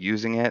might be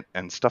using it,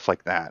 and stuff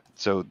like that.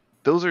 So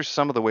those are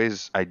some of the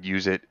ways I'd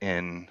use it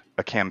in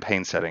a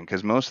campaign setting,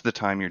 because most of the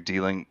time you're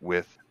dealing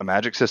with a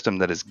magic system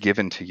that is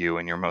given to you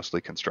and you're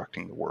mostly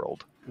constructing the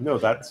world. No,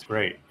 that's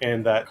great.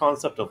 And that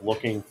concept of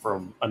looking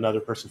from another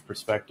person's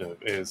perspective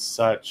is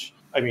such,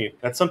 I mean,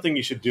 that's something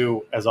you should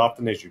do as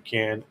often as you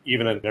can,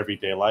 even in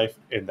everyday life.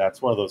 And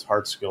that's one of those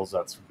hard skills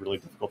that's really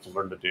difficult to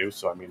learn to do.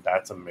 So, I mean,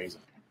 that's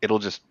amazing. It'll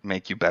just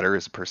make you better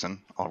as a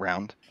person all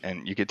around,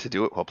 and you get to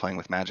do it while playing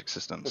with magic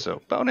systems.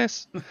 So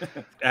bonus.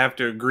 I have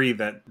to agree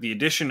that the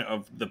addition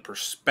of the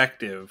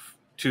perspective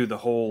to the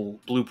whole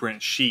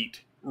blueprint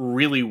sheet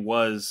really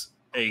was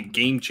a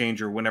game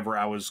changer whenever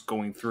I was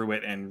going through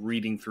it and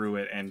reading through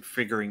it and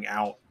figuring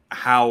out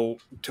how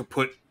to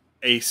put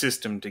a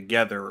system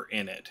together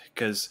in it.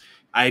 Because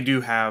I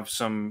do have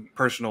some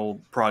personal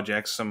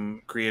projects,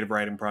 some creative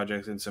writing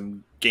projects, and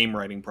some game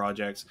writing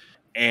projects.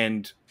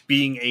 And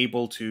being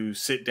able to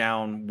sit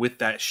down with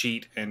that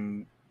sheet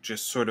and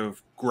just sort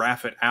of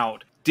graph it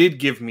out did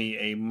give me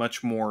a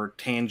much more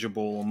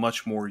tangible,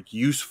 much more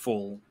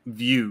useful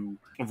view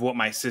of what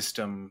my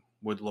system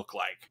would look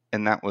like.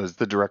 And that was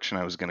the direction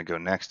I was going to go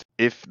next.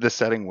 If the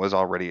setting was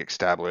already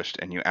established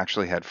and you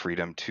actually had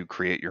freedom to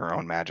create your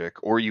own magic,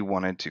 or you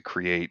wanted to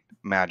create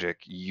magic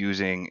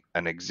using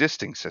an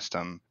existing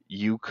system,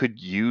 you could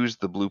use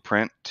the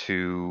blueprint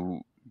to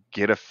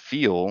get a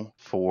feel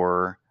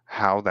for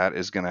how that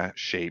is going to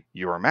shape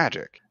your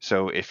magic.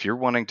 So if you're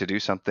wanting to do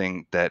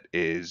something that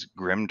is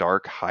grim,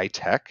 dark, high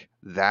tech,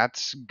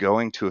 that's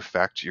going to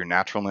affect your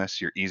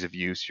naturalness, your ease of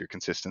use, your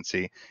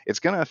consistency.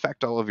 It's going to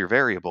affect all of your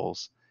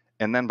variables.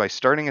 And then by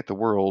starting at the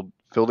world,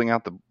 filling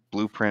out the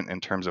blueprint in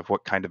terms of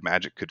what kind of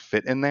magic could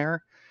fit in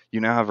there, you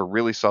now have a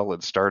really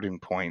solid starting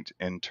point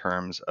in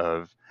terms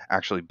of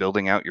actually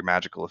building out your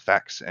magical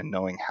effects and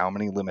knowing how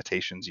many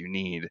limitations you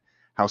need,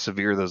 how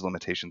severe those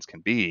limitations can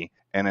be.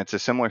 And it's a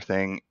similar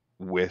thing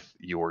with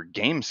your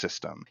game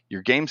system.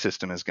 Your game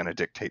system is going to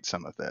dictate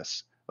some of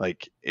this.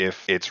 Like,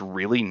 if it's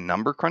really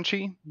number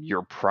crunchy,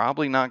 you're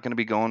probably not going to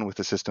be going with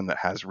a system that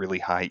has really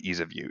high ease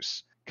of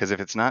use. Because if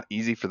it's not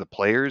easy for the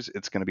players,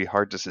 it's going to be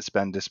hard to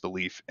suspend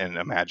disbelief and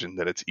imagine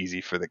that it's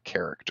easy for the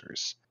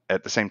characters.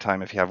 At the same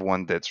time, if you have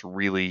one that's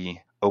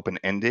really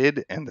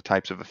open-ended and the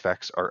types of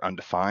effects are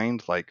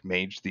undefined, like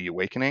Mage the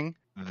Awakening,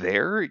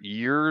 there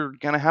you're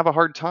going to have a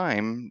hard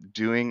time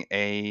doing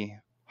a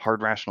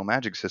hard rational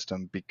magic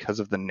system because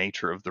of the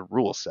nature of the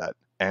rule set.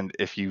 And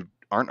if you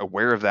aren't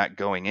aware of that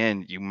going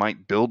in, you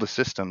might build a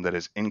system that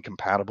is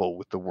incompatible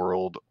with the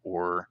world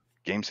or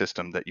game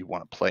system that you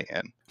want to play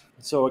in.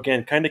 So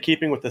again, kind of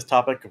keeping with this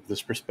topic of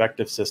this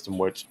perspective system,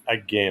 which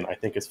again, I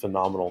think is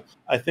phenomenal.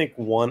 I think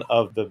one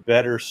of the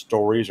better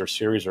stories or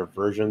series or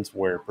versions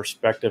where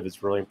perspective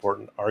is really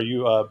important. Are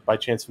you by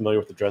chance familiar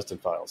with the Dresden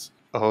Files?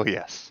 Oh,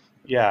 yes.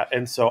 Yeah,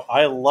 and so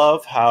I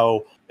love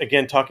how,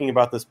 again, talking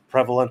about this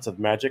prevalence of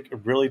magic, it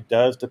really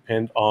does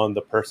depend on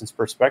the person's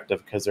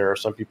perspective, because there are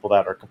some people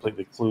that are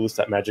completely clueless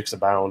that magic's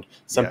abound.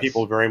 Some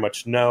people very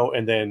much know,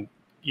 and then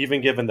even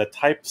given the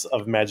types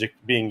of magic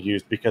being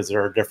used, because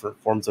there are different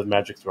forms of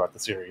magic throughout the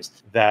series,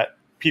 that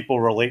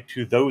people relate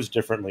to those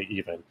differently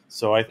even.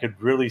 So I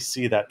could really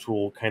see that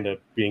tool kind of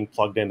being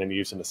plugged in and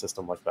used in a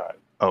system like that.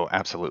 Oh,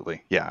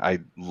 absolutely. Yeah, I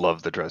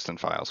love the Dresden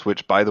Files,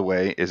 which, by the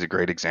way, is a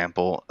great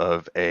example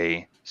of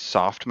a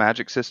soft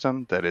magic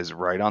system that is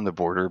right on the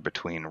border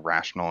between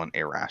rational and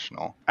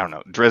irrational. I don't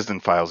know. Dresden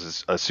Files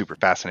is a super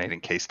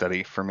fascinating case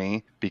study for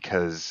me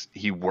because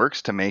he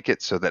works to make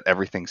it so that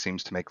everything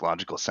seems to make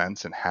logical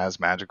sense and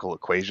has magical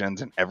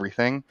equations and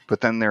everything.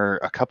 But then there are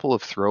a couple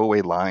of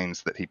throwaway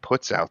lines that he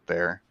puts out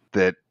there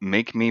that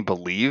make me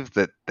believe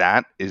that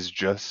that is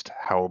just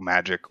how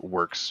magic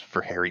works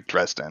for Harry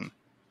Dresden,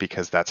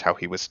 because that's how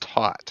he was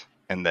taught,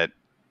 and that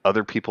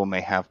other people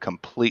may have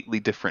completely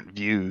different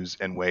views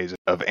and ways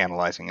of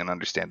analyzing and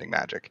understanding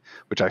magic,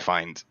 which I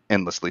find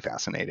endlessly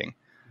fascinating.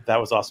 That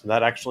was awesome.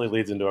 That actually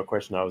leads into a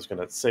question I was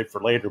going to save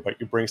for later,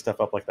 but you bring stuff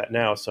up like that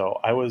now. So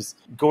I was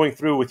going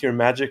through with your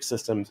magic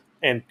systems,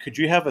 and could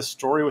you have a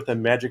story with a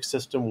magic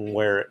system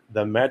where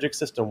the magic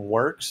system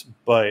works,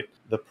 but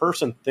the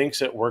person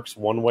thinks it works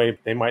one way?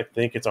 They might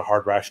think it's a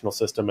hard rational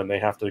system and they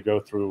have to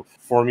go through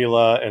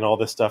formula and all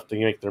this stuff to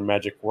make their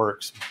magic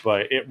works,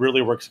 but it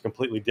really works a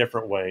completely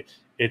different way.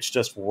 It's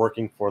just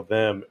working for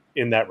them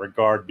in that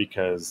regard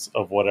because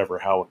of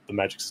how the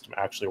magic system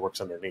actually works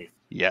underneath.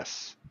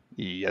 Yes.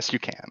 Yes, you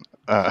can.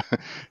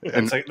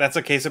 That's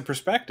a case of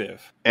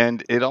perspective.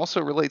 And it also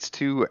relates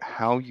to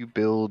how you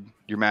build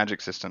your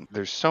magic system.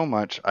 There's so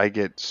much. I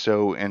get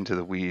so into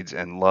the weeds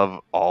and love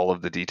all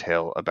of the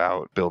detail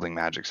about building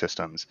magic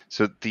systems.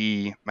 So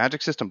the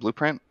magic system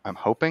blueprint, I'm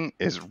hoping,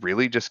 is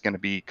really just going to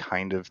be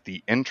kind of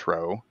the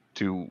intro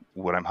to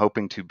what I'm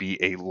hoping to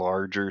be a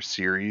larger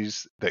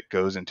series that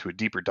goes into a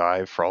deeper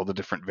dive for all the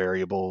different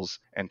variables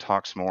and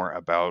talks more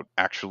about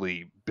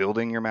actually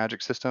building your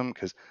magic system,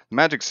 because the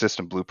magic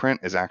system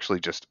blueprint is actually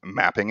just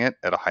mapping it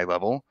at a high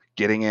level.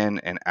 Getting in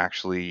and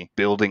actually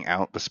building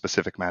out the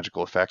specific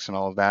magical effects and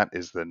all of that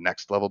is the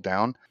next level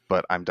down,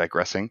 but I'm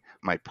digressing.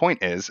 My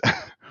point is,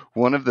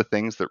 one of the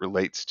things that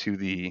relates to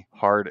the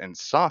hard and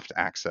soft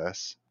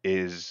access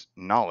is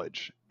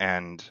knowledge,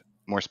 and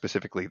more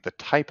specifically, the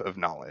type of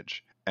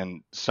knowledge.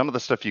 And some of the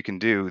stuff you can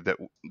do, that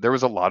there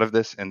was a lot of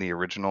this in the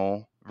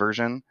original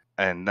version,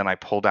 and then I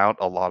pulled out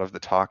a lot of the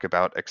talk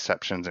about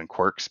exceptions and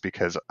quirks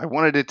because I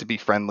wanted it to be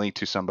friendly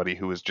to somebody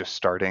who was just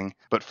starting.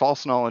 But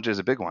false knowledge is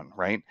a big one,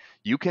 right?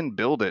 You can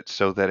build it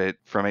so that it,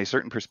 from a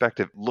certain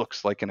perspective,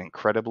 looks like an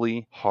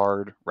incredibly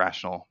hard,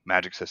 rational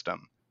magic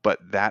system. But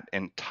that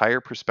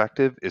entire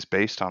perspective is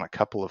based on a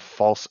couple of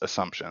false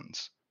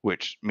assumptions,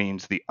 which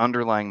means the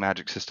underlying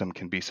magic system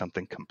can be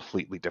something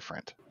completely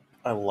different.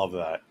 I love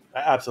that. I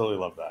absolutely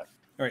love that.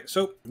 All right,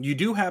 so you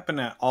do happen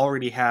to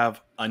already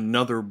have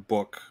another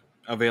book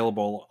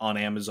available on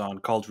Amazon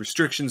called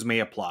Restrictions May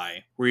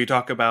Apply, where you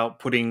talk about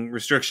putting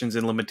restrictions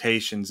and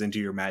limitations into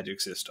your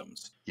magic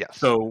systems. Yes.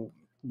 So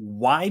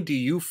why do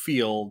you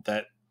feel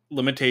that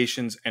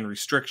limitations and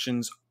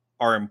restrictions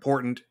are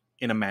important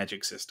in a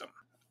magic system?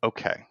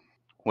 Okay.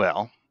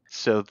 Well,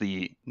 so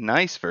the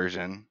nice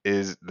version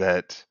is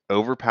that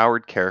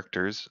overpowered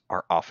characters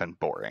are often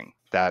boring.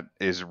 That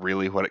is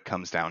really what it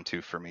comes down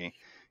to for me.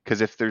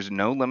 Because if there's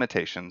no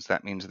limitations,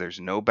 that means there's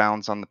no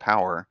bounds on the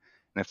power.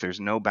 And if there's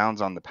no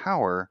bounds on the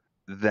power,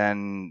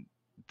 then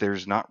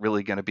there's not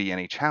really going to be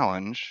any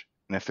challenge.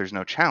 And if there's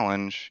no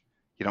challenge,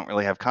 you don't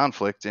really have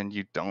conflict and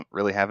you don't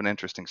really have an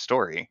interesting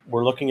story.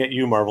 We're looking at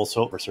you, Marvel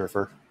Silver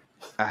Surfer.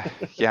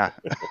 Yeah.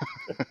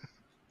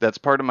 That's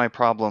part of my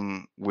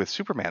problem with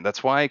Superman.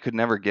 That's why I could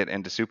never get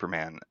into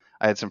Superman.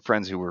 I had some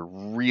friends who were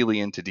really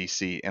into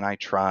DC, and I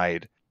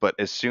tried. But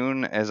as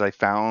soon as I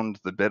found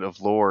the bit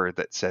of lore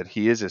that said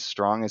he is as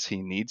strong as he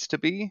needs to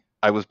be,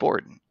 I was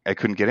bored. I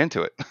couldn't get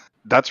into it.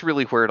 That's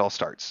really where it all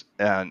starts.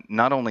 And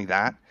not only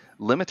that,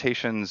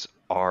 limitations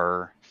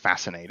are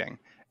fascinating,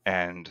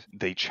 and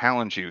they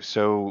challenge you.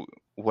 So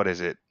what is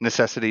it?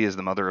 Necessity is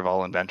the mother of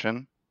all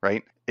invention,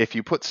 right? If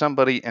you put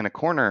somebody in a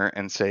corner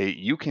and say,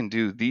 you can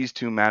do these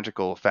two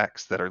magical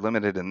effects that are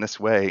limited in this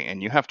way,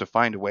 and you have to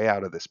find a way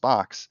out of this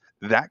box,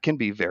 that can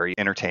be very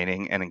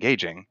entertaining and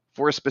engaging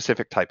for a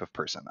specific type of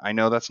person. I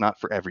know that's not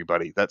for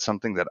everybody. That's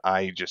something that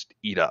I just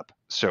eat up.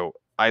 So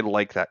I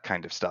like that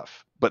kind of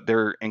stuff. But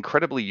they're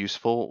incredibly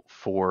useful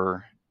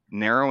for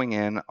narrowing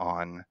in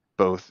on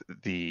both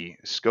the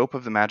scope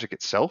of the magic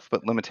itself,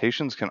 but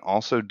limitations can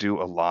also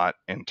do a lot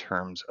in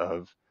terms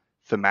of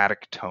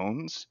thematic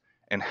tones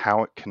and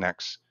how it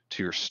connects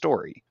to your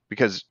story.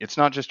 Because it's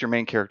not just your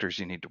main characters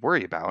you need to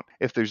worry about.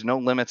 If there's no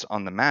limits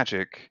on the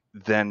magic,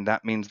 then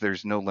that means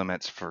there's no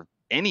limits for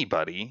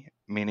anybody,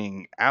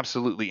 meaning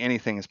absolutely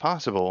anything is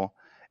possible.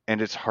 And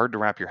it's hard to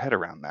wrap your head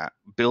around that.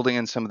 Building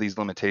in some of these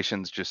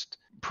limitations just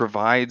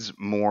provides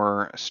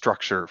more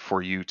structure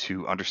for you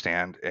to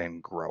understand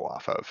and grow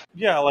off of.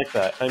 Yeah, I like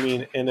that. I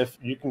mean, and if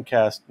you can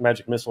cast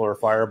Magic Missile or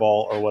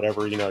Fireball or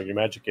whatever, your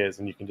magic is,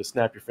 and you can just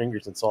snap your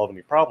fingers and solve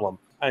any problem,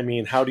 I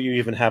mean, how do you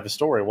even have a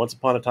story? Once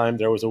upon a time,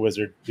 there was a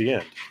wizard, the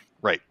end.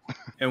 Right.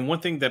 And one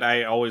thing that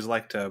I always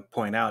like to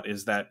point out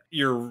is that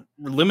your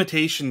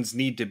limitations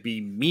need to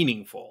be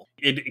meaningful.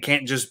 It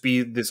can't just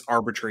be this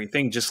arbitrary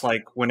thing. Just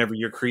like whenever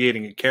you're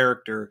creating a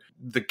character,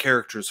 the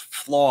character's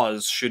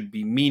flaws should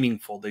be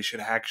meaningful. They should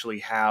actually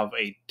have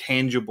a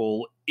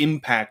tangible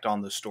impact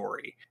on the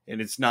story.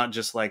 And it's not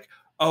just like,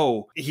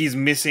 oh, he's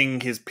missing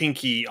his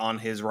pinky on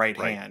his right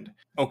hand.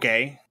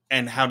 Okay.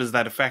 And how does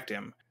that affect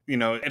him?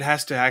 It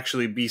has to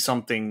actually be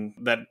something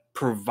that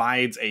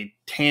provides a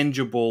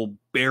tangible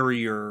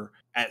barrier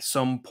at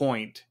some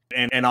point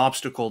and an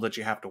obstacle that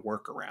you have to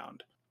work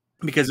around.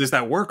 Because it's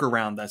that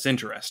workaround that's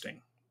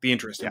interesting, the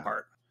interesting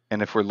part.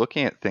 And if we're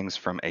looking at things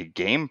from a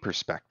game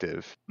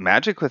perspective,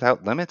 Magic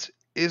Without Limits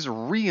is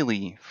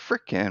really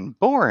freaking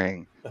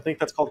boring. I think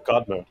that's called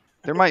God mode.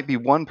 There might be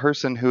one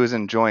person who is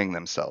enjoying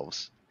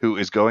themselves. who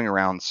is going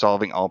around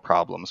solving all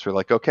problems. We're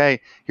like,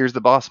 okay, here's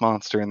the boss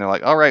monster. And they're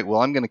like, all right,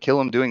 well, I'm going to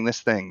kill him doing this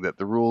thing that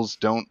the rules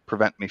don't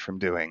prevent me from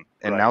doing.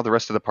 And now Right. the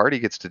rest of the party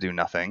gets to do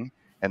nothing.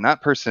 And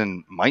that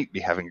person might be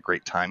having a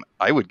great time.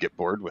 I would get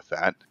bored with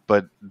that.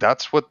 But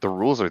that's what the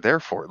rules are there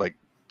for. Like,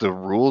 the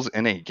rules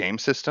in a game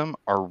system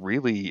are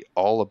really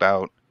all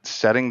about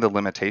setting the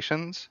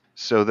limitations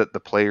so that the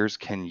players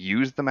can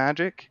use the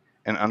magic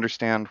and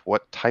understand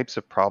what types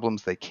of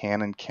problems they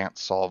can and can't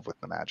solve with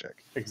the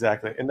magic.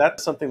 Exactly. And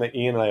that's something that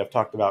Ian and I have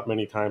talked about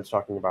many times,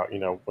 talking about,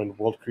 when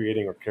world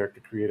creating or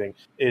character creating,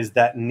 is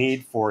that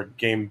need for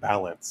game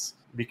balance.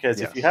 Because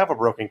if you Yes. have a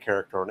broken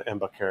character or an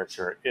Emba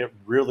character, it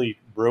really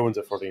ruins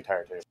it for the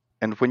entire table.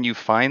 And when you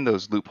find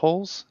those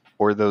loopholes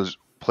or those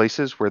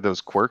places where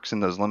those quirks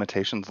and those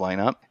limitations line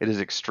up, it is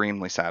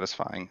extremely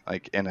satisfying.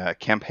 Like in a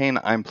campaign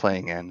I'm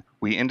playing in,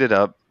 we ended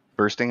up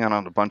bursting in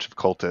on a bunch of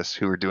cultists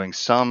who were doing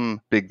some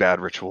big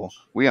bad ritual.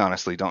 We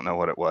honestly don't know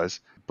what it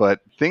was, but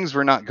things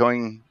were not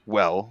going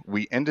well.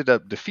 We ended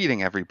up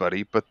defeating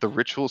everybody, but the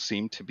ritual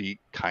seemed to be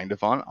kind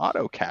of on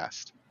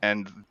autocast.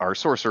 And our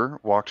sorcerer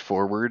walked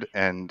forward,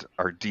 and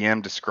our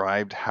DM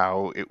described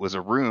how it was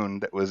a rune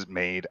that was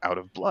made out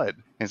of blood.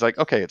 And he's like,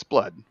 okay, it's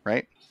blood,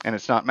 right? And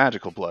it's not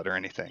magical blood or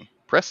anything.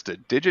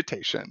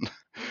 Prestidigitation.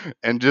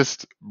 And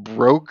just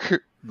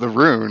broke the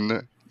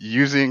rune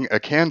using a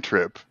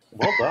cantrip.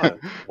 Well done.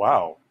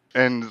 Wow.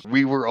 And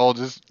we were all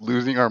just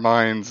losing our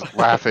minds,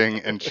 laughing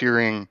and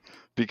cheering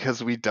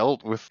because we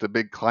dealt with the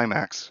big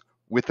climax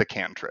with a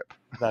cantrip.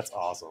 That's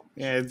awesome.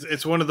 Yeah,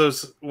 it's one of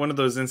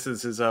those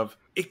instances of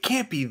it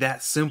can't be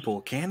that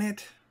simple, can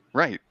it?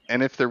 Right.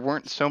 And if there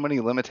weren't so many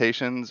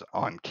limitations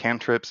on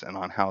cantrips and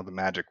on how the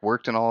magic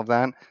worked and all of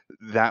that,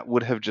 that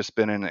would have just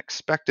been an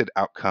expected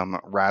outcome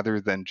rather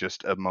than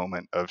just a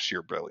moment of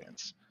sheer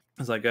brilliance.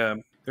 It's like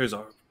there's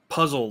a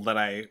puzzle that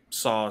I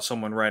saw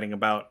someone writing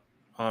about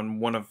on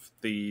one of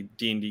the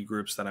D&D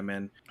groups that I'm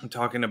in. I'm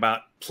talking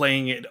about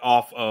playing it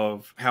off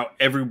of how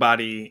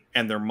everybody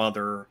and their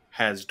mother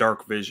has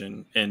dark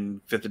vision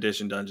in 5th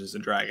edition Dungeons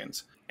and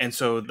Dragons. And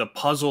so the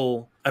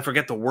puzzle, I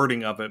forget the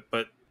wording of it,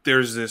 but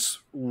there's this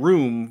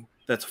room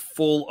that's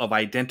full of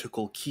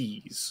identical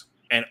keys.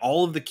 And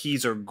all of the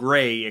keys are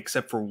gray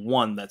except for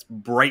one that's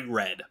bright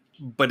red,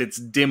 but it's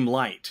dim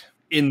light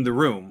in the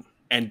room.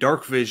 And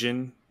dark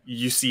vision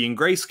you see in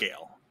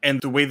grayscale. And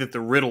the way that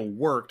the riddle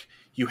worked,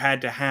 you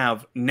had to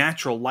have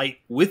natural light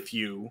with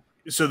you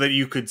so that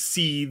you could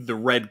see the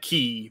red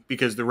key,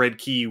 because the red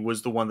key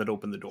was the one that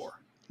opened the door.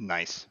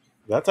 Nice.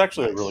 That's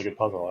actually a really good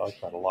puzzle. I like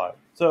that a lot.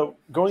 So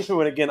going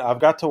through it again, I've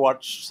got to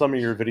watch some of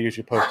your videos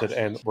you posted,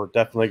 and we're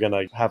definitely going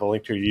to have a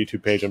link to your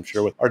YouTube page, I'm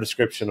sure, with our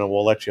description, and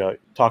we'll let you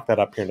talk that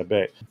up here in a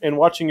bit. And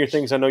watching your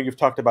things, I know you've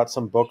talked about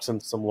some books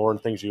and some lore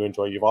and things you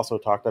enjoy. You've also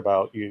talked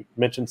about, you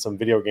mentioned some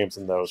video games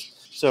in those.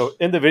 So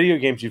in the video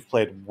games you've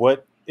played,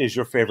 what is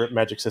your favorite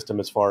magic system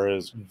as far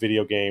as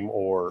video game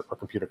or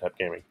computer type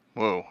gaming?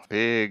 Whoa,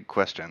 big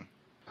question.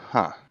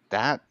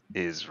 That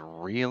is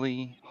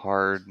really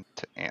hard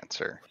to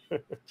answer.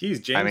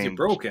 Jeez, James, you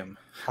broke him.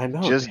 I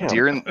know. Just damn.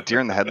 deer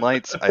in the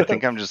headlights, I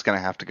think I'm just going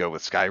to have to go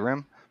with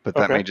Skyrim, but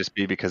that Okay. may just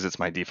be because it's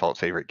my default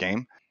favorite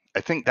game.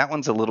 I think that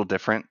one's a little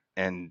different,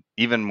 and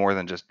even more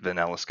than just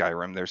vanilla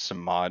Skyrim, there's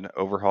some mod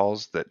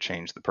overhauls that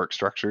change the perk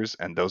structures,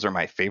 and those are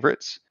my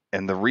favorites.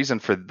 And the reason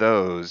for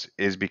those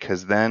is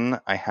because then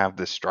I have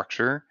this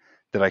structure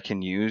that I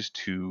can use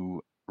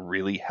to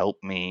really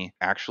help me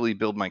actually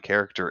build my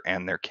character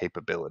and their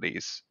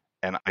capabilities.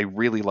 And I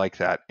really like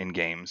that in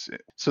games.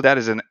 So that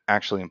is an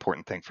actually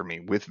important thing for me.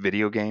 With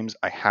video games,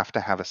 I have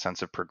to have a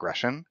sense of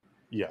progression.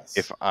 Yes.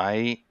 If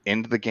I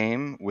end the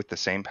game with the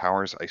same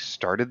powers I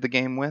started the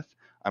game with,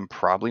 I'm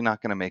probably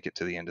not going to make it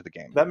to the end of the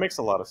game. That makes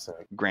a lot of sense.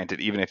 Granted,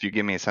 even if you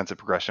give me a sense of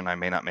progression, I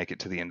may not make it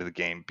to the end of the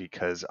game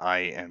because I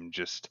am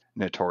just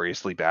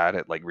notoriously bad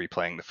at like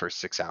replaying the first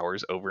 6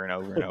 hours over and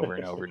over and over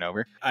and over and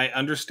over. I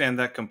understand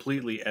that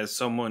completely as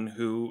someone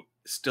who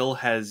still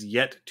has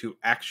yet to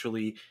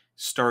actually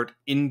start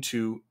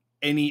into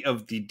any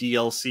of the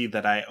DLC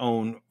that I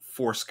own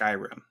for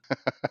Skyrim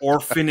or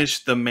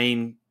finish the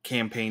main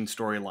campaign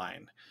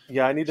storyline.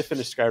 Yeah, I need to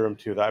finish Skyrim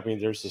too. I mean,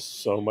 there's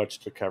just so much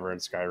to cover in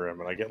Skyrim,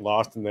 and I get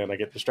lost, and then I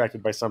get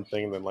distracted by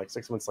something, and then like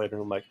 6 months later,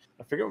 I'm like,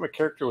 I forget what my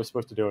character was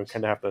supposed to do, and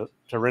kind of have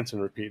to rinse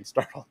and repeat and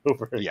start all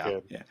over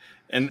again. Yeah.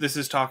 And this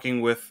is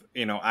talking with,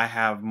 I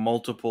have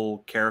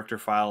multiple character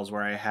files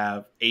where I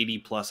have 80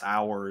 plus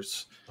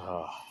hours.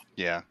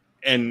 Yeah.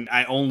 And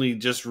I only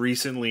just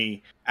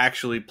recently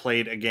actually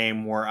played a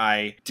game where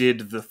I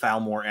did the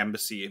Thalmor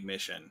Embassy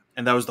mission,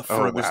 and that was the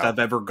furthest I've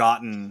ever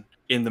gotten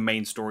in the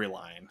main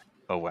storyline.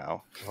 Oh,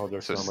 wow. Oh,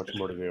 there's so much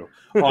more to do.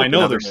 Oh, I know.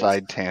 Another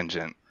side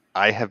tangent.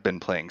 I have been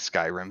playing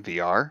Skyrim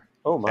VR.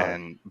 Oh, my.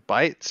 And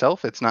by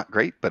itself, it's not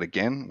great. But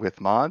again, with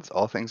mods,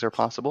 all things are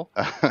possible.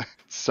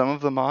 Some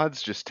of the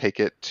mods just take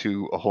it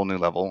to a whole new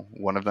level.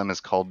 One of them is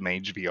called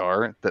Mage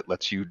VR that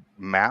lets you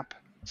map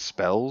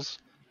spells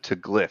to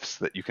glyphs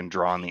that you can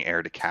draw in the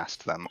air to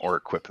cast them or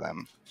equip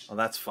them. Oh,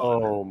 that's fun.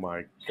 Oh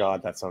my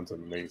god, that sounds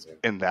amazing.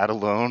 And that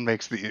alone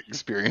makes the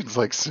experience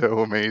like so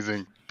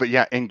amazing. But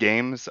yeah, in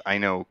games, I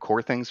know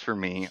core things for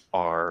me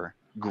are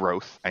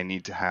growth. I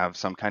need to have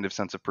some kind of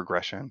sense of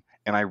progression.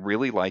 And I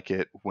really like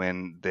it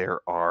when there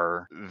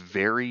are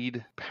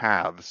varied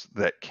paths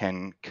that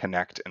can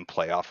connect and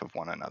play off of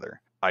one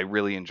another. I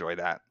really enjoy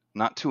that.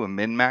 Not to a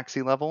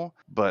min-maxy level,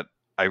 but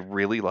I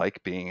really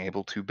like being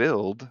able to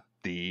build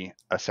the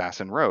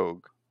assassin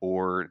rogue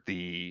or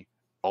the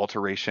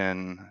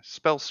alteration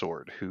spell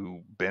sword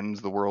who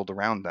bends the world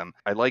around them.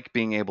 I like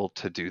being able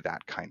to do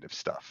that kind of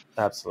stuff.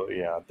 Absolutely,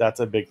 yeah. That's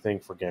a big thing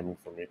for gaming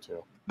for me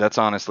too. That's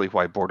honestly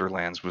why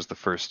Borderlands was the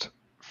first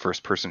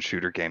person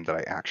shooter game that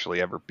I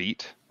actually ever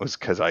beat, was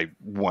because I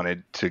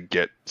wanted to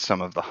get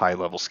some of the high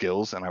level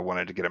skills and I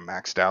wanted to get them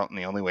maxed out, and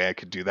the only way I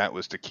could do that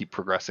was to keep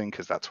progressing,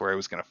 because that's where I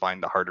was going to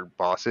find the harder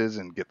bosses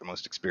and get the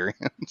most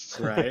experience.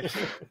 Right.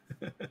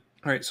 All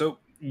right, so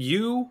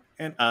you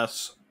and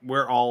us,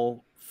 we're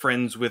all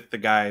friends with the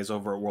guys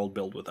over at World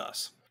Build with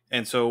us.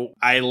 And so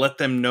I let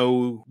them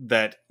know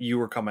that you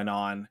were coming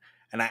on,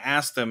 and I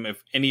asked them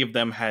if any of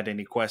them had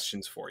any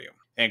questions for you.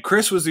 And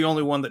Chris was the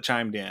only one that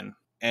chimed in.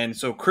 And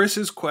so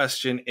Chris's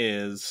question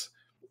is,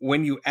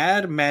 when you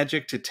add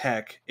magic to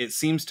tech, it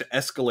seems to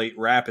escalate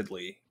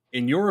rapidly.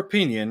 In your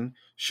opinion,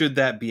 should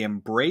that be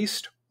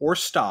embraced or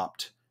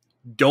stopped?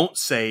 Don't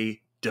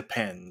say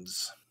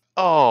depends.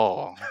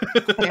 Oh,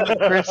 damn it,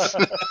 Chris.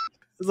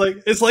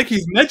 It's like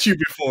he's met you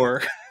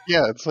before.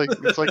 Yeah, it's like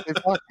they've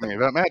talked to me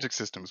about magic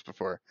systems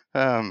before.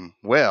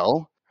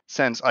 Well,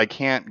 since I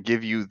can't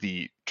give you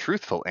the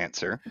truthful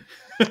answer,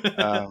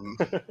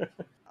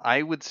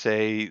 I would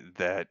say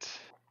that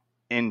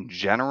in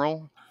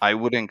general, I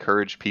would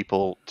encourage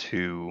people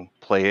to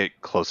play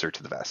it closer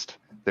to the vest.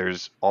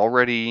 There's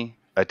already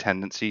a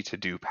tendency to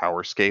do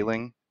power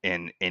scaling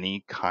in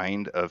any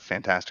kind of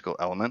fantastical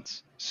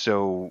elements.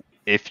 So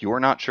if you're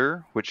not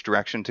sure which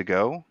direction to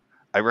go,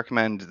 I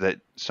recommend that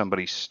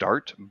somebody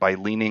start by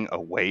leaning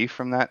away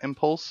from that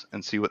impulse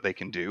and see what they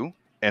can do.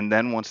 And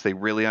then once they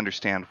really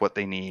understand what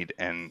they need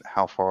and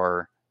how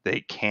far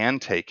they can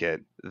take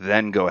it,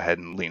 then go ahead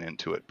and lean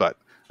into it. But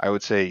I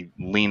would say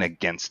lean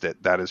against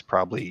it. That is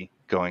probably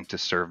going to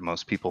serve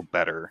most people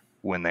better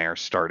when they are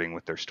starting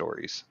with their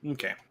stories.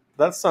 Okay.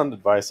 That's sound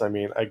advice. I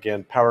mean,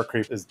 again, power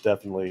creep is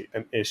definitely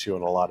an issue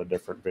in a lot of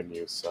different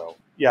venues. So,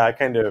 yeah, I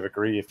kind of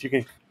agree. If you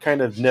can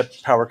kind of nip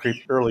power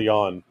creep early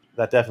on,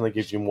 that definitely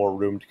gives you more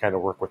room to kind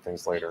of work with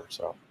things later.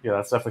 So, yeah,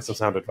 that's definitely some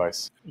sound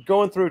advice.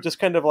 Going through just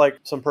kind of like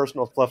some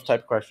personal fluff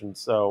type questions.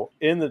 So,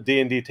 in the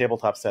D&D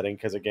tabletop setting,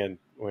 because again,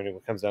 when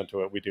it comes down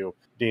to it, we do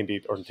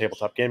D&D or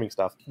tabletop gaming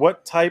stuff.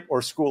 What type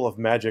or school of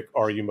magic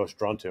are you most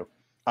drawn to?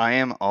 I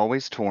am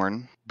always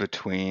torn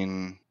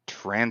between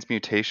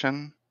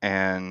transmutation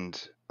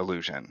and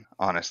illusion,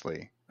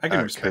 honestly. I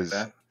can respect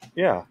that.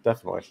 Yeah,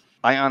 definitely.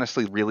 I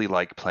honestly really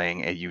like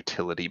playing a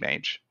utility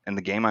mage. In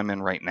the game I'm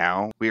in right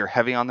now, we are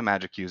heavy on the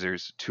magic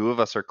users. 2 of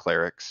us are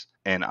clerics,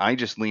 and I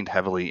just leaned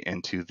heavily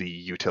into the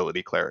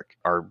utility cleric.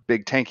 Our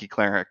big tanky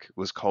cleric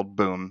was called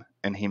Boom,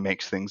 and he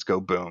makes things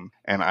go boom.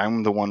 And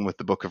I'm the one with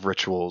the Book of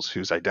Rituals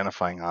who's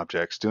identifying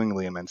objects, doing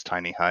Liamon's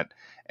tiny hut,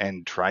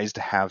 and tries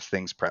to have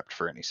things prepped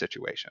for any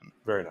situation.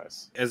 Very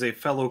nice. As a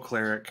fellow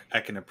cleric,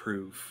 I can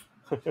approve.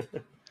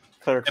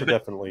 Clerics are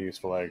definitely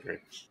useful, I agree.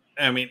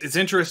 I mean, it's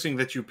interesting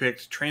that you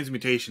picked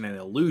transmutation and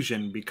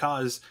illusion,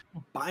 because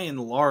by and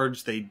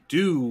large, they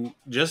do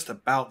just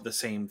about the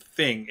same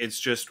thing. It's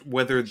just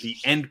whether the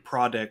end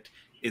product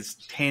is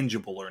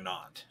tangible or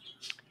not.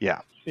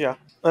 Yeah.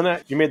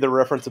 And you made the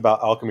reference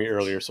about alchemy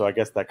earlier, so I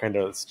guess that kind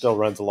of still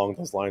runs along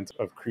those lines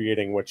of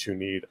creating what you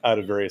need out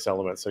of various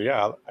elements. So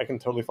yeah, I can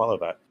totally follow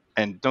that.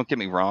 And don't get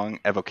me wrong,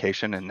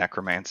 evocation and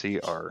necromancy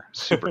are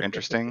super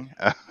interesting,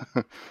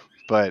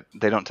 but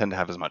they don't tend to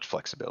have as much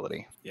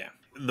flexibility. Yeah.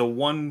 The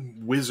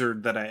one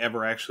wizard that I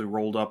ever actually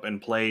rolled up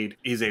and played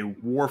is a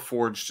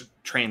Warforged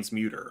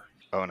transmuter.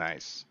 Oh,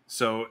 nice.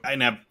 So,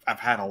 and I've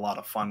had a lot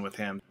of fun with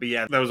him. But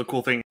yeah, that was a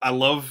cool thing. I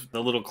love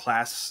the little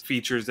class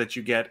features that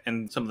you get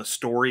and some of the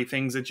story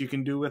things that you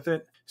can do with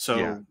it. So,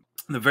 yeah.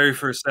 The very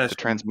first session... The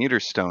transmuter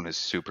stone is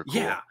super cool.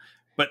 Yeah,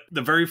 but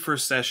the very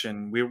first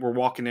session, we were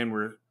walking in,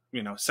 we're,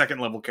 second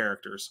level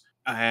characters.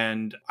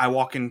 And I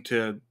walk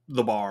into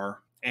the bar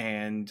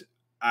and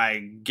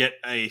I get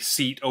a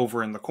seat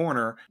over in the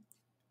corner,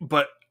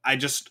 but I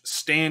just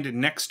stand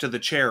next to the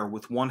chair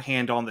with one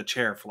hand on the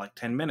chair for like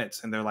 10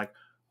 minutes. And they're like,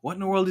 what in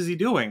the world is he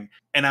doing?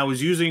 And I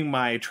was using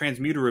my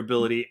transmuter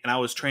ability, and I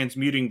was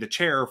transmuting the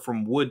chair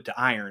from wood to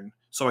iron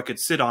so I could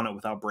sit on it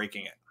without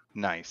breaking it.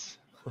 Nice.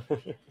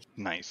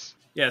 Nice.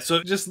 Yeah,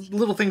 so just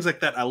little things like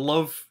that. I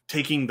love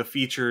taking the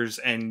features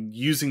and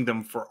using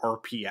them for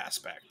RP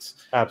aspects.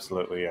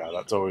 Absolutely, yeah.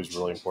 That's always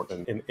really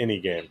important in any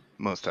game.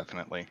 Most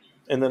definitely.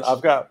 And then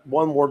I've got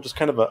one more, just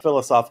kind of a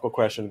philosophical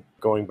question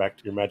going back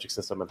to your magic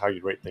system and how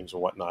you rate things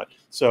and whatnot.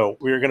 So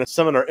we're going to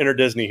summon our inner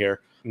Disney here.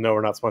 No,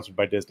 we're not sponsored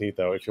by Disney,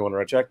 though. If you want to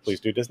write a check, please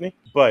do Disney.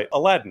 But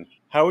Aladdin,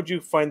 how would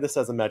you find this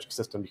as a magic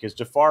system? Because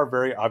Jafar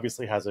very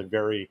obviously has a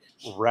very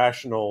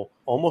rational,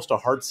 almost a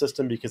hard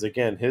system, because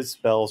again, his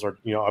spells are,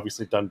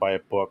 obviously done by a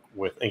book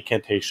with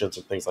incantations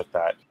and things like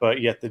that.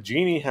 But yet the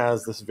genie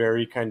has this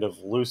very kind of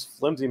loose,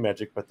 flimsy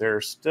magic, but there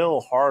are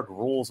still hard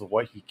rules of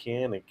what he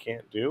can and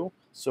can't do.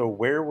 So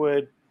where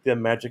would the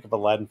magic of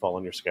Aladdin fall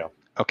on your scale?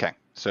 Okay,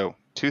 so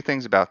 2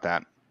 things about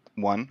that.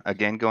 One,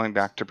 again, going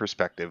back to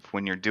perspective,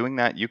 when you're doing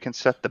that, you can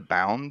set the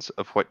bounds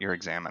of what you're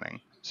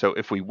examining. So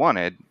if we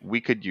wanted, we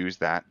could use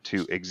that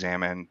to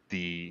examine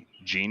the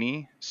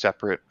genie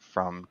separate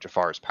from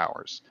Jafar's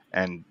powers.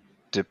 And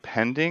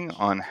depending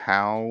on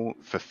how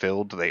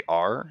fulfilled they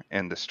are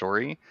in the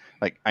story,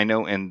 like I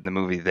know in the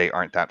movie they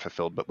aren't that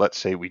fulfilled, but let's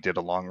say we did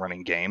a long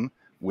running game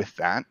with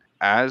that.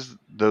 As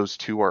those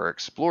two are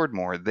explored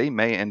more, they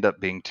may end up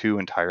being 2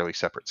 entirely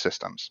separate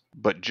systems.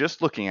 But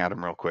just looking at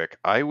them real quick,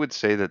 I would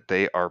say that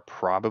they are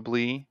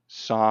probably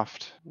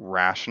soft,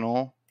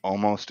 rational,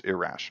 almost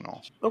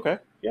irrational. Okay,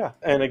 yeah.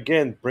 And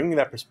again, bringing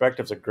that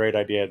perspective is a great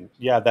idea. And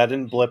yeah, that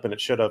didn't blip and it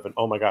should have. And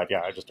oh my God,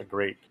 yeah, just a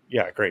great.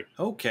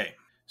 Okay.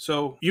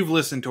 So you've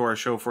listened to our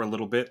show for a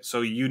little bit,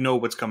 so you know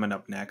what's coming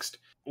up next.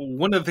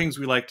 One of the things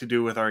we like to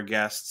do with our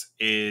guests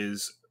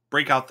is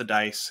break out the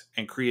dice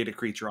and create a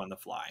creature on the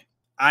fly.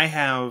 I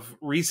have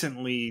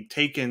recently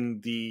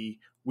taken the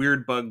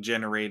weird bug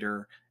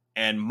generator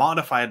and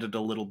modified it a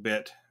little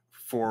bit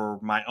for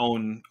my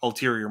own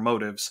ulterior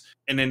motives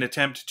in an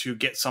attempt to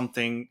get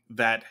something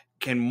that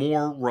can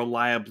more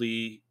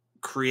reliably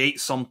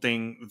create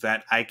something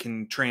that I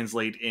can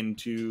translate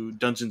into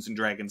Dungeons and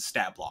Dragons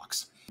stat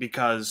blocks.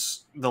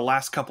 Because the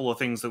last couple of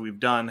things that we've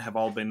done have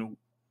all been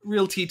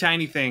real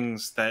tiny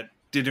things that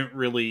didn't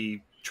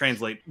really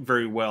translate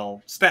very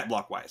well stat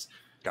block wise.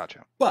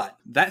 Gotcha. But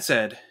that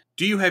said,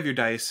 do you have your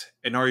dice,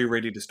 and are you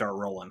ready to start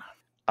rolling?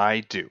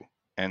 I do.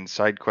 And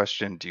side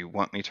question, do you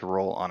want me to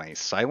roll on a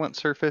silent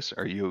surface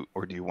or do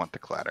you want the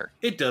clatter?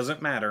 It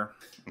doesn't matter.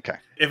 Okay.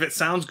 If it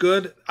sounds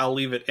good, I'll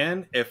leave it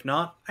in. If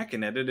not, I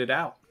can edit it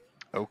out.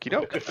 Okie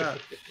doke.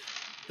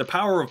 The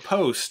power of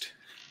post.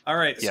 All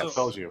right. Yes,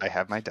 tells you. I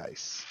have my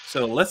dice.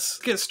 So let's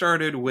get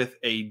started with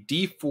a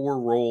D4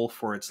 roll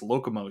for its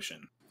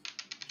locomotion.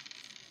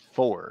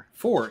 4.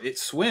 4, it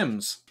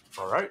swims.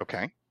 All right.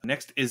 Okay.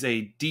 Next is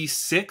a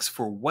D6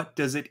 for what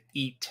does it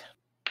eat?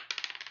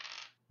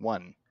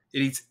 1. It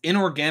eats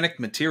inorganic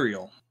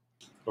material.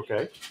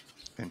 Okay.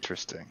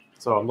 Interesting.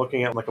 So I'm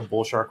looking at like a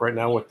bull shark right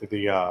now with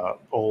the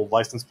old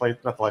license plate,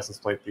 not the license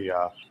plate,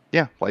 the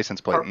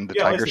license plate and the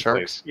tiger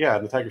sharks. Plate. Yeah,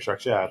 the tiger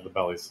sharks. Yeah, the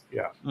bellies.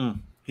 Yeah.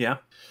 Yeah.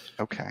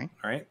 Okay.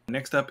 All right.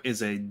 Next up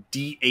is a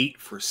D8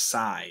 for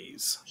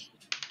size.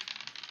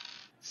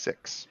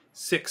 6.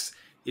 6.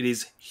 It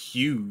is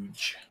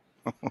huge.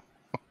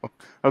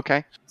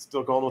 Okay.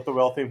 Still going with the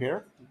whale theme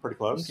here. Pretty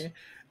close. Okay.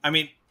 I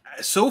mean,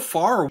 so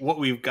far what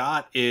we've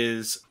got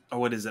is,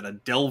 a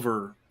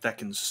delver that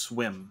can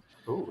swim.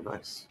 Ooh,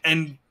 nice.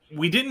 And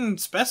we didn't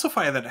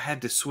specify that it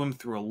had to swim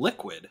through a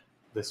liquid.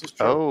 This is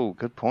true. Oh,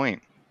 good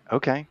point.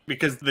 Okay.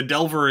 Because the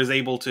delver is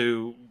able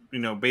to,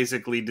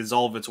 basically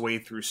dissolve its way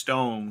through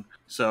stone.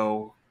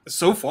 So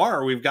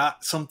far we've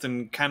got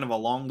something kind of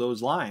along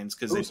those lines.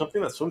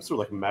 Something that swims through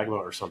like magma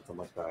or something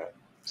like that.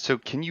 So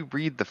can you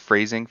read the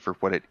phrasing for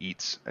what it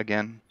eats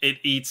again? It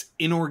eats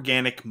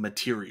inorganic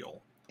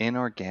material.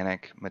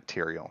 Inorganic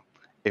material.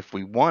 If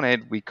we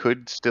wanted, we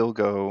could still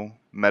go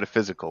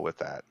metaphysical with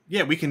that.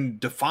 Yeah, we can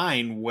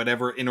define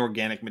whatever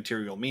inorganic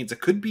material means.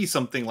 It could be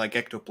something like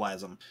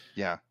ectoplasm.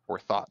 Yeah, or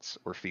thoughts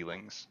or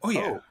feelings. Oh,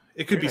 yeah.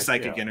 It could be great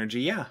psychic idea.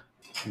 energy, yeah.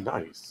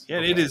 Nice. Yeah,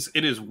 Okay.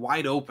 it is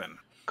wide open.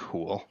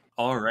 Cool.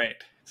 All right.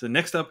 So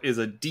next up is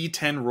a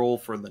D10 roll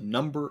for the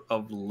number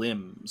of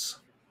limbs.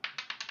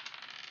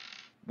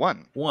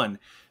 1. 1.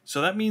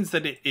 So that means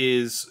that it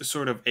is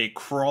sort of a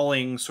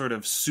crawling, sort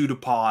of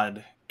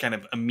pseudopod, kind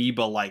of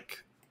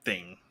amoeba-like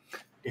thing.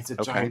 It's a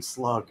giant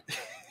slug.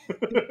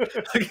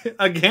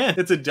 Again,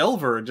 it's a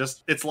delver,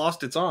 just it's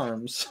lost its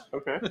arms.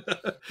 Okay.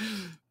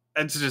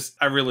 It's just,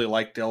 I really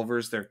like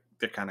delvers. They're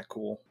kind of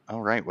cool.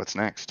 All right, what's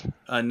next?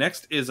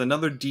 Next is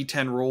another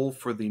D10 roll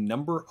for the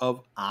number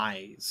of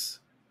eyes.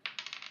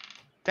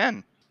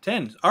 10.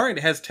 10. All right,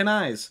 it has 10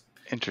 eyes.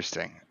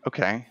 Interesting.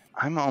 Okay.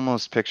 I'm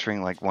almost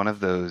picturing like one of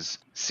those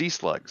sea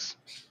slugs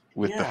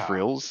with the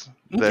frills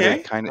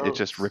that it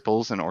just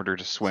ripples in order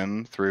to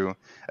swim through.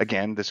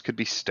 Again, this could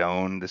be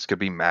stone, this could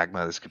be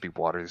magma, this could be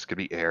water, this could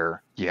be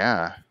air.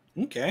 Yeah.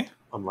 Okay.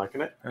 I'm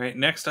liking it. All right,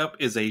 next up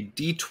is a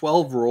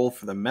D12 roll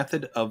for the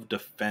method of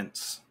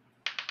defense.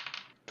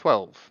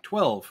 12.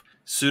 12.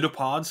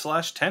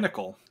 Pseudopod /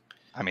 tentacle.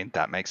 I mean,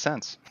 that makes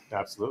sense.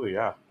 Absolutely,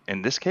 yeah.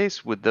 In this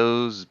case, would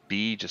those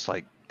be just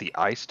like the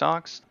eye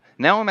stalks?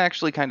 Now I'm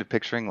actually kind of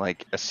picturing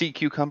like a sea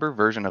cucumber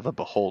version of a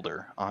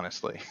beholder,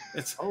 honestly.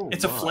 It's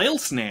a flail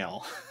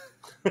snail.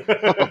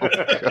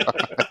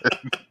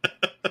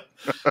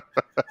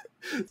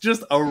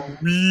 Just a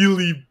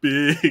really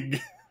big.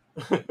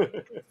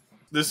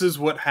 This is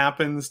what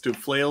happens to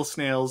flail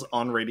snails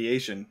on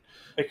radiation.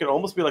 It could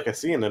almost be like a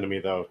sea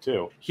anemone, though,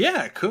 too.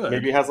 Yeah, it could.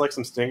 Maybe it has like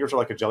some stingers or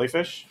like a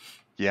jellyfish.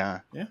 Yeah.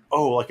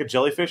 Oh, like a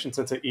jellyfish, and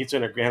since it eats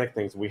inorganic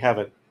things, we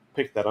haven't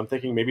picked that. I'm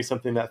thinking maybe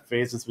something that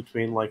phases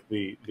between like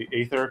the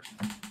aether,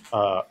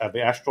 at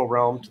the astral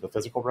realm to the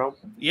physical realm.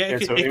 Yeah,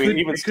 And so, I mean,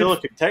 even still,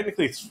 it could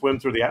technically swim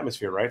through the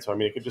atmosphere, right? So, I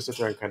mean, it could just sit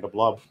there and kind of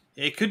blob.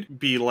 it could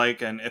be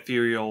like an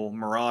ethereal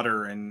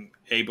marauder and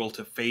able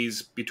to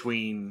phase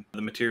between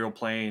the material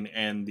plane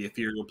and the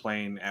ethereal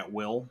plane at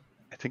will.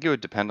 I think it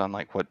would depend on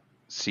like what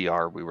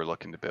CR we were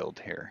looking to build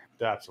here.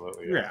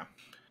 Absolutely. Yeah.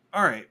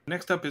 All right.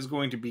 Next up is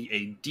going to be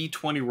a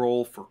D20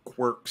 roll for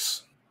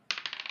quirks.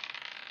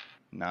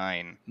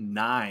 9.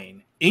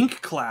 9.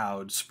 Ink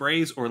cloud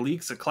sprays or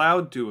leaks a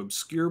cloud to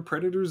obscure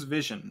predator's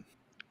vision.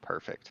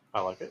 Perfect. I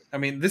like it. I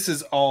mean, this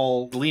is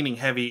all leaning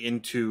heavy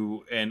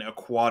into an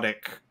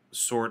aquatic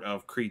sort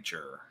of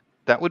creature.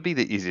 That would be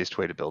the easiest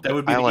way to build it. That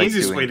would be I the like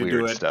easiest doing way to do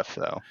weird it. stuff,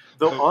 though.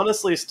 Though,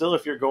 honestly, still,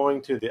 if you're going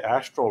to the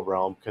astral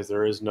realm, because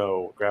there is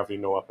no gravity,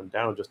 no up and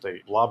down, just a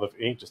blob of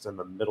ink just in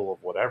the middle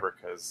of whatever,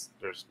 because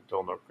there's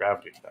still no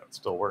gravity, that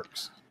still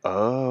works.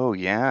 Oh,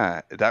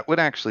 yeah. That would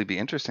actually be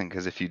interesting,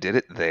 because if you did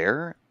it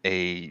there,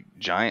 a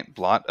giant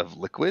blot of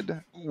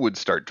liquid would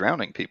start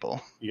drowning people.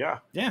 Yeah.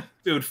 Yeah.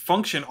 It would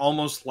function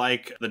almost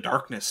like the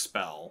darkness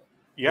spell.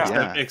 Yeah.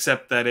 Yeah.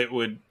 Except that it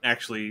would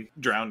actually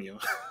drown you.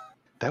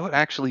 That would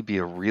actually be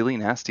a really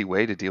nasty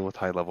way to deal with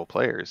high-level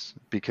players,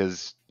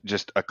 because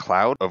just a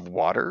cloud of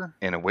water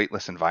in a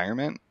weightless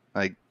environment,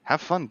 like,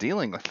 have fun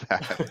dealing with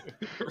that.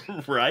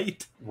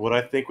 Right? What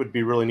I think would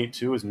be really neat,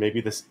 too, is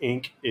maybe this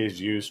ink is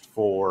used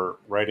for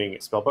writing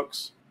spell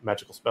books,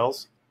 magical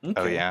spells. Okay.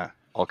 Oh, yeah.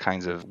 All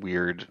kinds of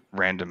weird,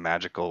 random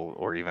magical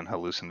or even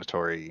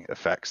hallucinatory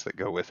effects that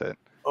go with it.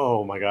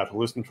 Oh my god,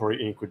 hallucinatory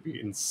ink would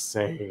be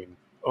insane.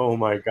 Oh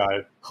my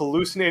god.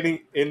 Hallucinating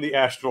in the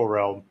astral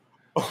realm.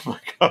 Oh my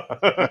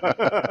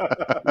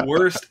god.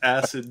 Worst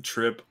acid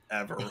trip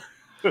ever.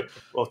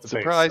 Well, it's a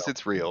base, Surprise, so.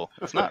 it's real.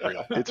 It's not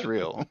real. It's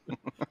real.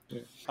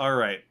 All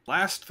right.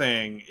 Last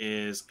thing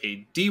is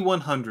a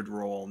D100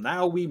 roll.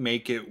 Now we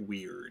make it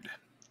weird.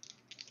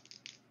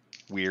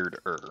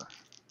 Weirder.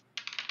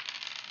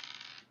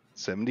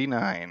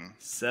 79.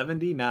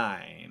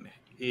 79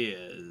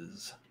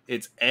 is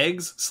its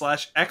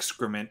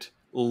eggs/excrement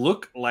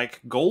look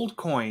like gold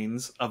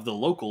coins of the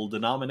local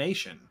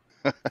denomination.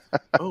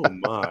 Oh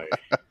my.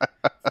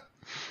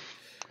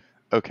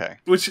 Okay.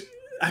 Which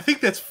I think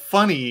that's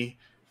funny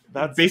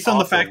That's based on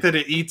the awesome. fact that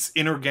it eats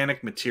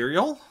inorganic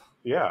material.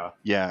 Yeah.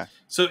 Yeah.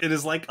 So it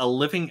is like a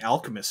living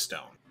alchemist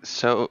stone.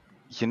 So,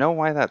 you know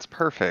why that's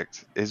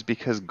perfect is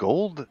because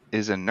gold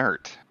is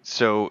inert.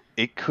 So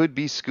it could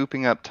be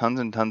scooping up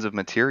tons and tons of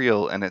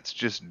material and it's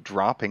just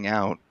dropping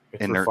out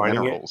It's inert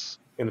refining minerals.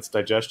 it in its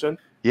digestion.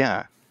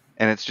 Yeah.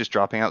 And it's just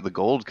dropping out the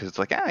gold because it's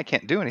like, I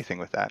can't do anything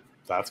with that.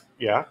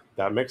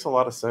 That makes a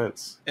lot of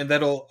sense. And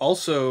that'll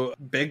also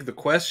beg the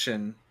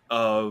question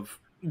of,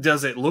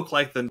 does it look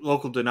like the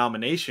local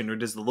denomination or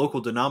does the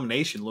local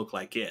denomination look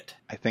like it?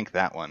 I think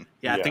that one.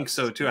 Yeah, I Yes. think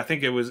so too. I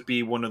think it would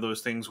be one of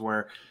those things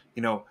where,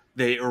 you know,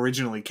 they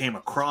originally came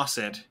across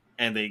it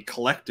and they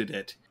collected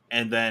it.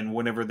 And then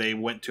whenever they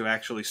went to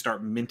actually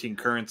start minting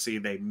currency,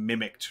 they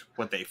mimicked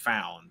what they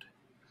found.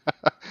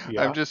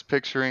 Yeah. I'm just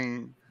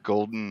picturing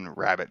golden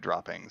rabbit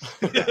droppings.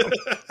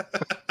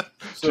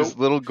 So, Just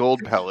little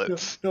gold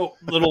pellets. No,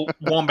 little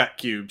wombat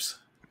cubes.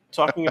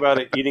 talking about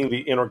it eating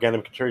the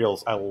inorganic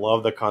materials, I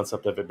love the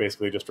concept of it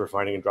basically just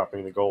refining and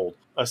dropping the gold.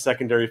 A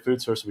secondary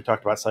food source, we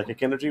talked about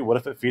psychic energy. What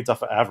if it feeds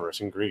off of avarice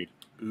and greed?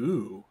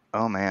 Ooh,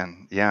 Oh,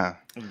 man. Yeah.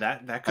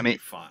 that could I mean- be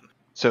fun.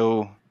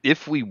 So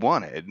if we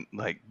wanted,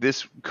 like,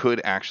 this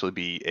could actually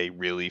be a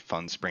really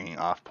fun springing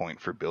off point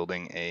for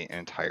building an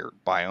entire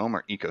biome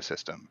or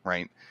ecosystem,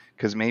 right?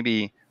 Because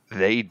maybe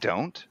they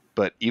don't,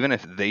 but even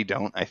if they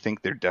don't, I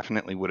think there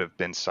definitely would have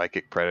been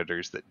psychic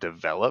predators that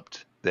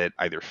developed that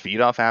either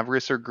feed off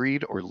avarice or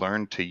greed or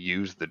learn to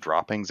use the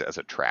droppings as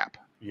a trap.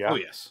 Yeah. Oh,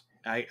 yes.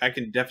 I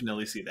can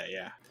definitely see that,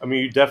 yeah. I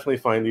mean, you definitely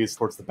find these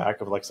towards the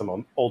back of like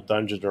some old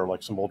dungeon or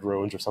like some old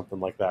ruins or something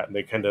like that, and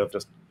they kind of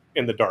just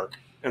in the dark,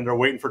 and they're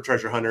waiting for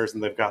treasure hunters,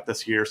 and they've got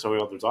this here,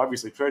 so there's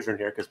obviously treasure in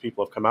here because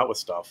people have come out with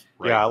stuff.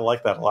 Right. Yeah, I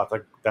like that a lot.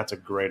 That's a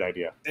great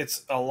idea.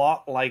 It's a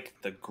lot like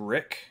the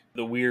Grick,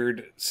 the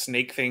weird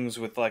snake things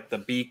with like the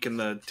beak and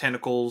the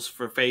tentacles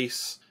for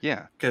face.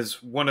 Yeah.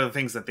 Because one of the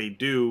things that they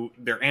do,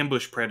 they're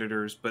ambush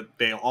predators, but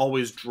they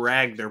always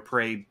drag their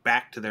prey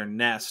back to their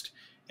nest,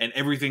 and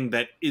everything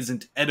that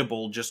isn't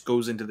edible just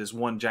goes into this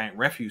one giant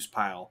refuse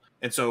pile.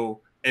 And so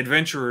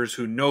adventurers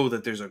who know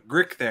that there's a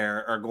Grick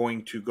there are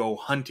going to go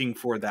hunting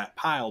for that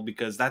pile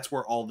because that's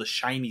where all the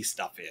shiny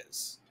stuff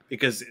is.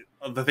 Because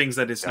the things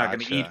that it's not going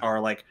to Gotcha. eat are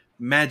like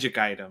magic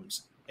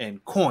items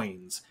and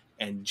coins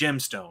and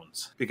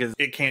gemstones, because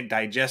it can't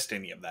digest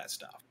any of that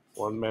stuff.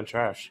 One man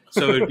trash.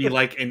 So it would be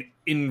like an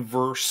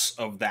inverse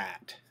of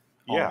that,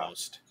 Yeah.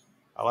 almost.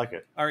 I like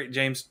it. All right,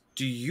 James,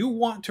 do you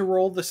want to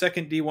roll the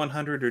second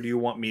D100 or do you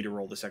want me to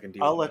roll the second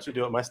D100? I'll let you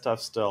do it. My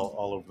stuff's still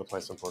all over the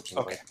place,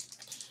 unfortunately. Okay.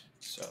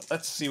 So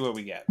let's see what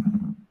we get.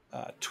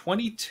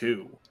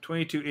 22.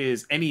 22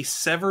 is any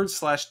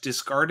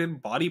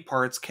severed/discarded body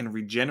parts can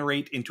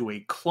regenerate into a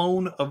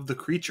clone of the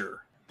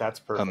creature. That's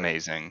perfect.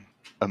 Amazing.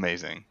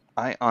 Amazing.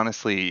 I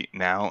honestly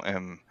now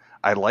am.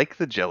 I like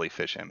the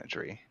jellyfish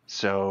imagery.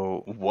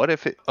 So what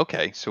if it.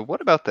 Okay, so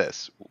what about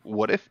this?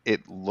 What if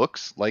it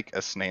looks like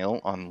a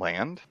snail on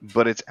land,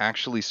 but it's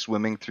actually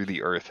swimming through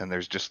the earth and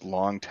there's just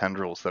long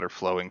tendrils that are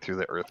flowing through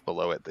the earth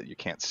below it that you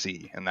can't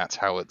see, and that's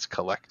how it's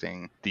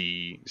collecting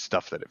the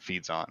stuff that it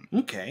feeds on?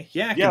 Okay,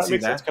 yeah, I Yeah, can it see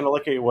makes that. sense. Kind of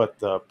like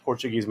the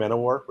Portuguese man o'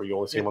 war, where you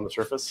only see them on the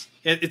surface.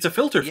 It's a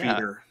filter Yeah.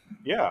 feeder.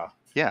 Yeah.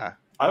 Yeah,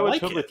 I would like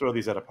totally it. throw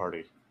these at a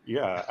party.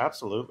 Yeah,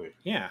 absolutely.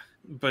 Yeah,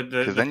 but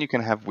because then you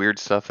can have weird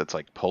stuff that's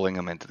like pulling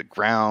them into the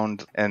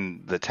ground,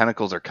 and the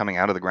tentacles are coming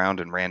out of the ground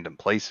in random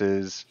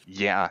places.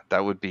 Yeah,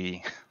 that would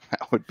be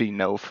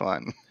no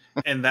fun.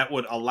 and that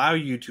would allow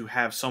you to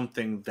have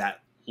something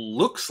that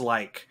looks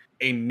like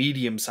a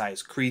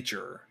medium-sized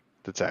creature.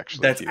 That's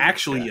actually That's huge,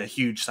 actually yeah. a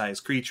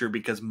huge-sized creature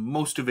because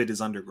most of it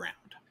is underground.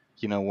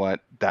 You know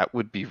what? That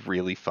would be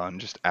really fun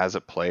just as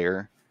a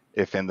player.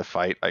 If in the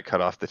fight I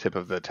cut off the tip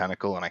of the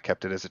tentacle and I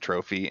kept it as a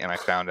trophy, and I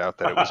found out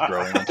that it was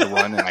growing into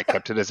one and I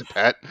kept it as a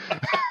pet.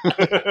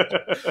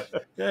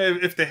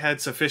 If they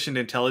had sufficient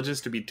intelligence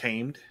to be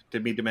tamed,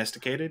 to be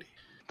domesticated.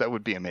 That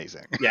would be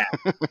amazing. Yeah.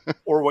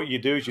 Or what you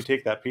do is you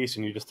take that piece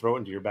and you just throw it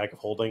into your bag of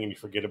holding and you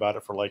forget about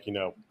it for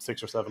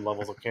 6 or 7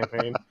 levels of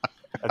campaign.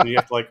 And then you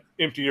have to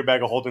empty your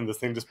bag of holding. This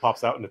thing just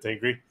pops out and it's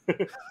angry.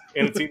 And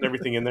it's eating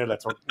everything in there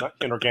that's not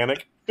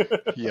inorganic.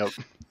 Yep.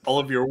 All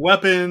of your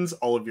weapons,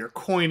 all of your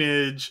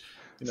coinage.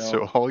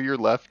 So all you're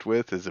left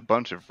with is a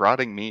bunch of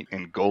rotting meat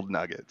and gold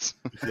nuggets.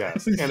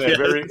 Yes. And a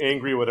very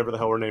angry whatever the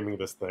hell we're naming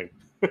this thing.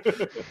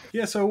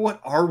 Yeah, so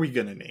what are we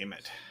going to name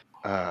it?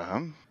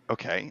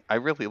 Okay. I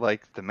really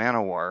like the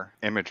Manowar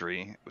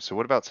imagery. So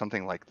what about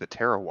something like the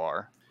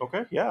Terrawar?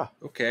 Okay, yeah.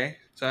 Okay.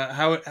 So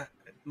how,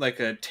 like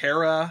a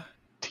Terra?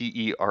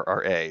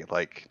 Terra,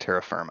 like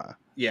terra firma,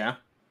 Yeah.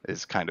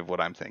 is kind of what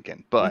I'm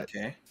thinking. But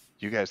Okay.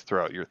 you guys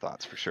throw out your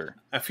thoughts for sure.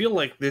 I feel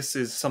like this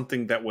is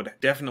something that would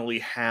definitely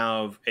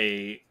have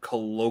a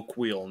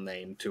colloquial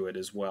name to it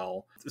as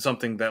well.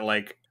 Something that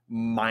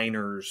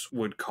miners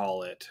would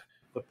call it.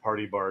 The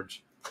party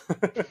barge.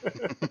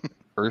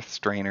 Earth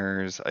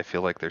strainers. I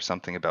feel like there's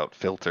something about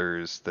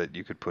filters that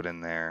you could put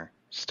in there.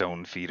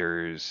 Stone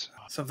feeders.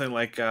 Something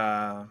like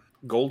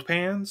gold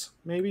pans,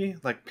 maybe?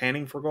 Like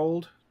panning for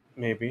gold?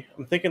 Maybe.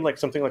 I'm thinking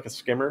something like a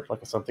skimmer,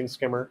 like a something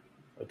skimmer,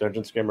 a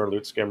dungeon skimmer,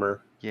 loot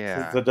skimmer.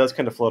 Yeah. That does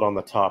kind of float on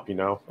the top, and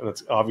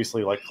it's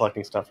obviously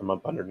collecting stuff from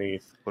up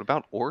underneath. What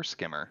about ore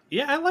skimmer?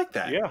 Yeah, I like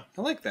that. Yeah.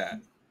 I like that.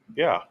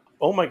 Yeah.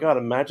 Oh my god,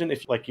 imagine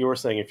if, like you were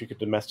saying, if you could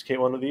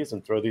domesticate one of these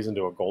and throw these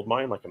into a gold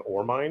mine, like an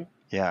ore mine.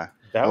 Yeah.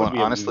 That would be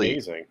honestly,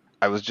 amazing.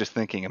 I was just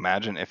thinking,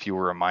 imagine if you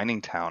were a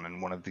mining town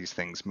and one of these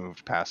things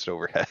moved past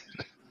overhead.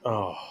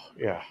 Oh,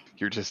 yeah.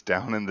 You're just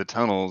down in the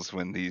tunnels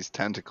when these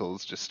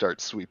tentacles just start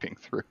sweeping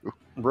through.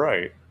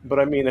 Right. But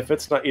I mean, if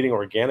it's not eating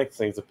organic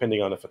things,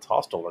 depending on if it's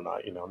hostile or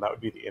not, and that would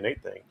be the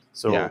innate thing.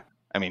 So, yeah.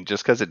 I mean,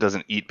 just because it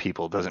doesn't eat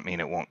people doesn't mean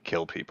it won't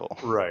kill people.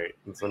 Right.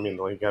 So,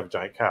 you have a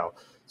giant cow.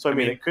 So, I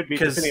mean, it could be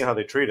depending on how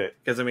they treat it.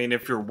 Because,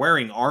 if you're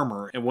wearing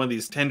armor and one of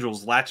these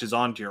tendrils latches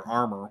onto your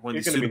armor, one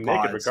of You're these going to be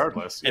naked pseudopods,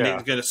 regardless. and Yeah.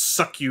 it's going to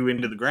suck you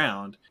into the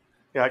ground.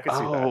 Yeah, I could see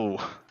that.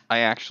 Oh, I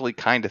actually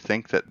kind of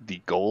think that the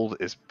gold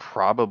is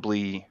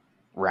probably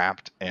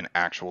wrapped in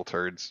actual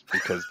turds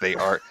because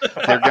they're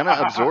going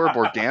to absorb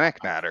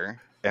organic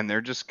matter and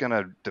they're just going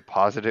to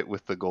deposit it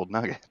with the gold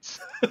nuggets.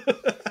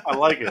 I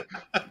like it.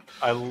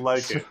 I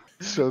like it.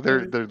 So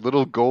they're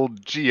little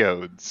gold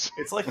geodes.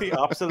 It's like the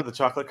opposite of the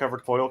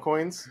chocolate-covered foil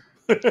coins.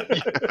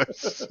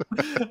 Yes.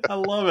 I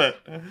love it.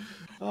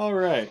 All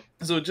right.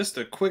 So just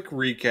a quick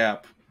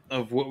recap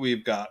of what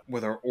we've got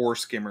with our ore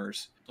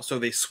skimmers. So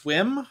they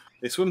swim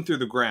through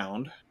the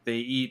ground. They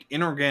eat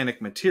inorganic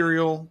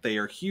material. They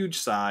are huge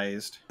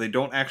sized. They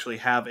don't actually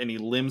have any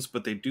limbs,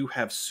 but they do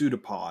have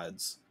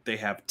pseudopods. They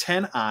have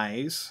 10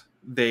 eyes.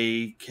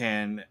 They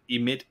can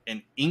emit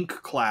an ink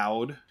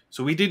cloud.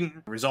 So we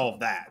didn't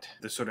resolve that,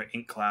 the sort of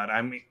ink cloud.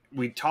 I mean,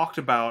 we talked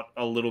about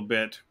a little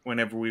bit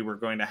whenever we were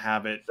going to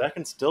have it. That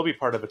can still be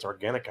part of its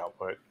organic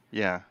output.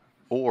 Yeah.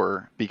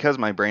 Or, because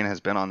my brain has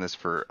been on this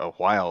for a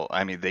while,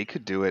 I mean, they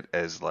could do it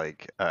as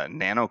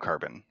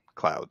nanocarbon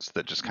clouds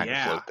that just kind of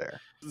float there.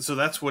 So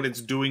that's what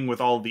it's doing with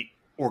all the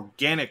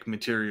organic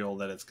material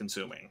that it's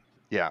consuming.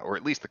 Yeah, or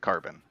at least the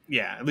carbon.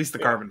 Yeah, at least the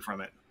carbon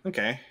from it.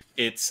 Okay.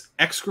 Its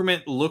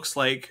excrement looks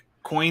like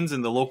coins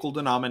in the local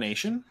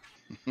denomination.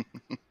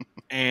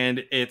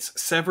 And its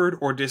severed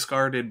or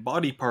discarded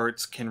body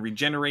parts can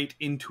regenerate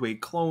into a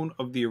clone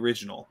of the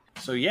original.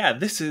 So yeah,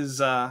 this is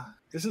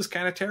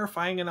kind of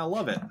terrifying, and I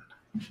love it.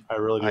 I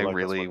really do. I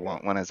really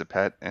want one as a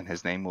pet, and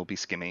his name will be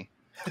Skimmy.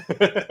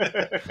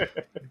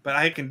 But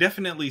I can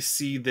definitely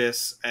see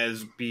this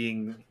as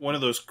being one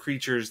of those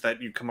creatures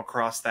that you come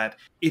across that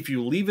if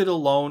you leave it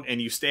alone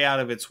and you stay out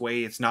of its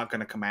way, it's not going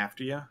to come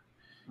after you.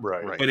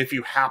 Right. But if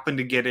you happen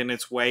to get in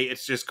its way,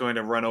 it's just going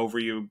to run over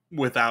you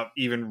without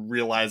even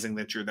realizing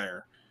that you're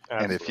there.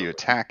 Absolutely. And if you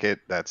attack it,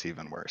 that's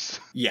even worse.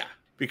 Yeah,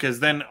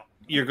 because then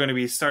you're going to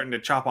be starting to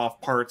chop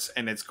off parts,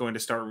 and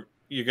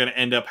you're going to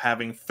end up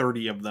having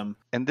 30 of them.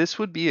 And this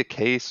would be a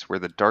case where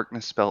the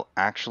darkness spell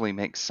actually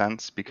makes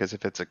sense, because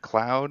if it's a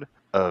cloud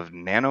of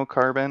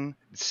nanocarbon,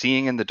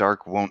 seeing in the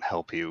dark won't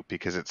help you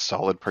because it's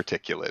solid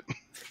particulate.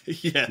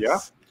 Yes. Yeah.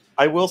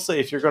 I will say,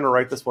 if you're going to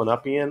write this one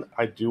up, Ian,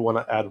 I do want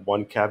to add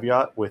one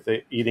caveat with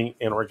it eating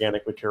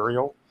inorganic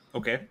material,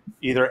 Okay.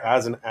 either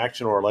as an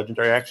action or a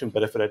legendary action.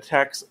 But if it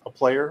attacks a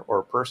player or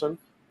a person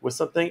with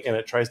something and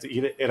it tries to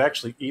eat it, it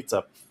actually eats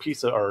a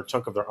piece of, or a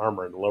chunk of their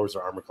armor and lowers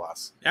their armor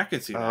class. I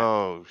can see that.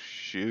 Oh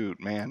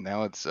shoot, man!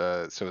 Now it's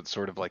so it's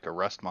sort of like a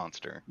rust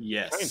monster.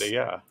 Yes. Kinda,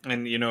 yeah.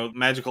 And, you know,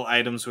 magical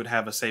items would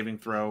have a saving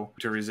throw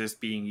to resist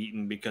being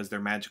eaten because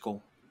they're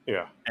magical.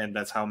 Yeah. And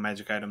that's how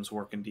magic items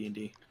work in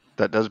D&D.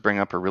 That does bring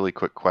up a really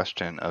quick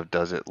question of,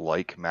 does it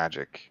like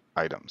magic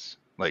items?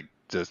 Like,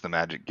 does the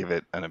magic give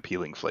it an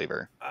appealing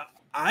flavor?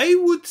 I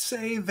would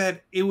say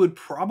that it would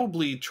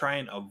probably try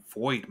and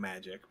avoid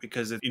magic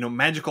because, you know,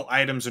 magical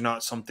items are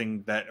not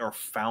something that are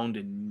found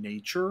in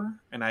nature.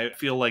 And I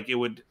feel like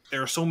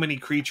there are so many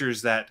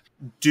creatures that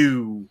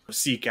do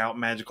seek out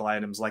magical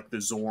items, like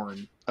the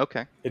Zorn.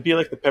 Okay. It'd be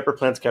like the pepper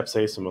plant's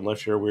capsaicin.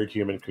 Unless you're a weird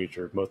human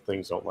creature, most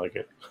things don't like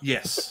it.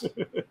 Yes.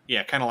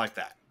 Yeah, kind of like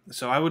that.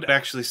 So I would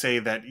actually say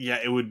that, yeah,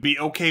 it would be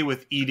okay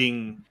with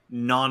eating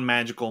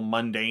non-magical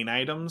mundane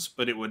items,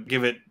 but it would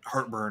give it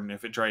heartburn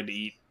if it tried to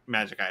eat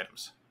magic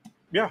items.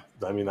 Yeah,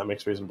 I mean, that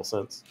makes reasonable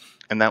sense.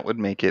 And that would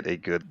make it a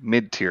good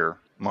mid-tier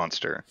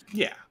monster.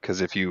 Yeah.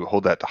 Because if you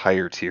hold that to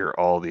higher tier,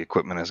 all the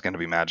equipment is going to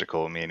be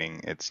magical,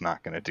 meaning it's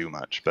not going to do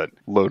much. But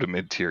low to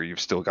mid-tier,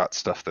 you've still got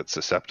stuff that's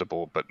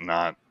susceptible, but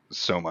not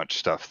so much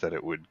stuff that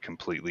it would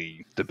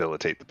completely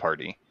debilitate the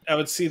party. I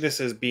would see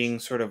this as being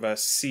sort of a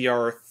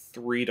CR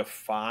 3 to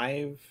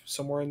 5,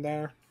 somewhere in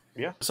there.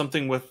 Yeah.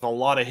 Something with a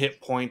lot of hit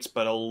points,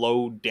 but a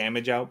low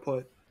damage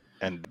output.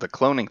 And the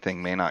cloning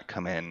thing may not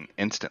come in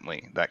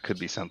instantly. That could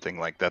be something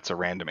like that's a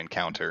random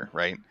encounter,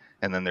 right?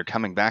 And then they're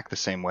coming back the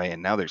same way,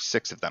 and now there's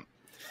 6 of them.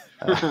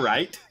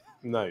 Right?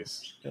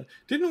 Nice.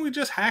 Didn't we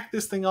just hack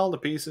this thing all to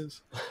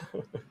pieces?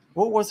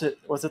 What was it?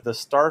 Was it the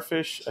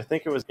starfish? I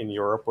think it was in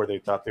Europe where they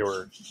thought they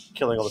were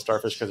killing all the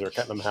starfish because they were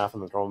cutting them in half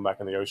and then throwing them back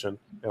in the ocean.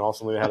 And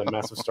also they had a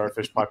massive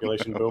starfish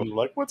population boom. They're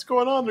like, what's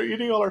going on? They're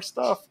eating all our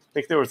stuff. I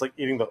think they was like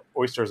eating the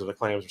oysters or the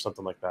clams or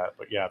something like that.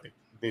 But yeah,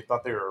 they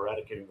thought they were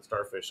eradicating the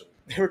starfish, and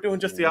they were doing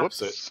just the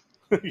opposite.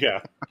 Yeah,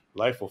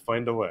 life will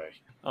find a way.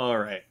 All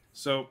right.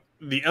 So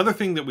the other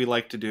thing that we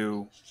like to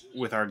do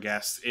with our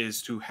guests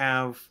is to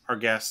have our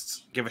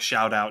guests give a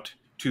shout out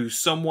to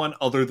someone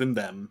other than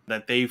them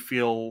that they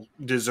feel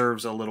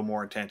deserves a little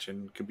more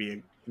attention. It could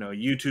be a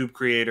YouTube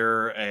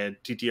creator, a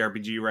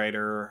TTRPG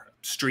writer,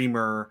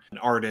 streamer, an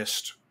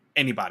artist,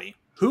 anybody.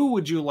 Who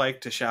would you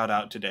like to shout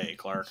out today,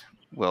 Clark?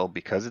 Well,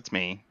 because it's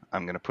me,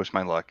 I'm going to push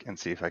my luck and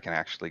see if I can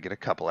actually get a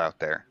couple out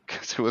there,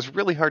 because it was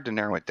really hard to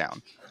narrow it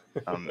down.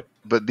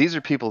 But these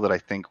are people that I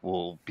think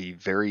will be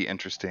very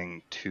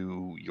interesting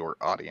to your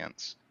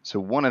audience. So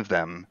one of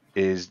them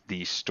is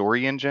the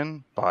Story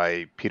Engine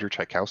by Peter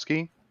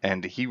Tchaikovsky.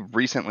 And he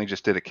recently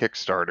just did a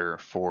Kickstarter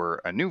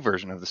for a new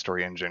version of the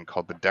Story Engine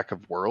called the Deck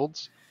of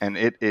Worlds. And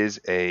it is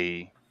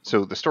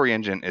so the Story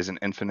Engine is an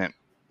infinite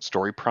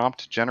story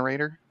prompt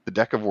generator. The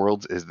Deck of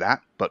Worlds is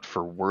that, but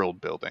for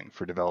world building,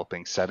 for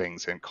developing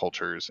settings and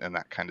cultures and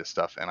that kind of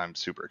stuff. And I'm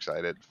super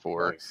excited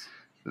for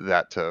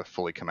that to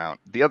fully come out.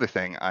 The other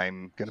thing,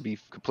 I'm going to be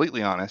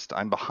completely honest,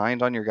 I'm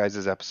behind on your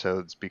guys'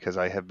 episodes because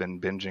I have been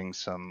binging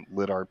some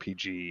Lit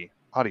RPG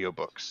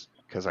audiobooks,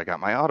 because I got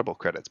my Audible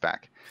credits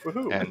back.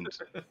 Woohoo. And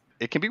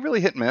it can be really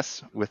hit and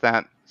miss with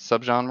that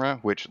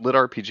subgenre, which Lit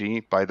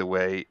RPG, by the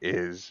way,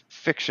 is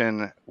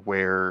fiction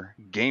where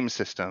game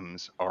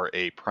systems are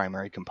a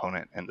primary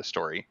component in the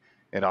story.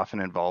 It often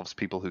involves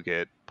people who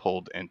get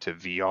pulled into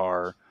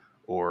VR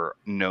or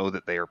know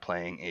that they are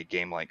playing a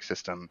game-like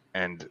system.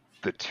 And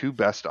the two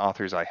best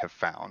authors I have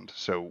found,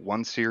 so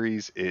one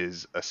series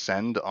is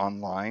Ascend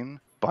Online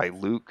by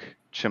Luke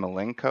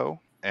Chimilenko,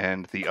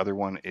 and the other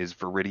one is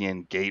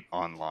Viridian Gate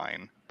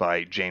Online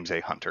by James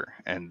A. Hunter,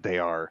 and they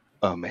are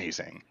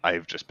amazing.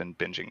 I've just been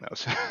binging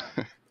those.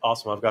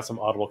 Awesome. I've got some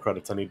Audible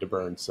credits I need to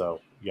burn,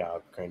 so yeah,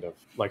 I'm kind of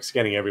like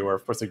scanning everywhere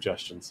for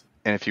suggestions.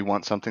 And if you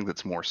want something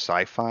that's more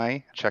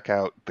sci-fi, check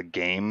out The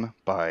Game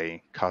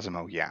by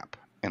Cosimo Yap,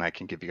 and I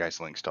can give you guys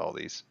links to all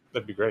these.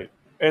 That'd be great.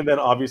 And then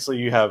obviously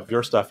you have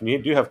your stuff, and you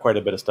do have quite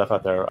a bit of stuff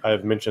out there.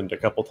 I've mentioned a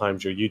couple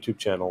times your YouTube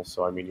channel,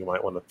 so I mean, you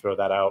might want to throw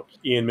that out.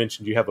 Ian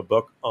mentioned you have a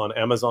book on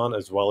Amazon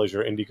as well as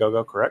your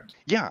Indiegogo, correct?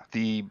 Yeah,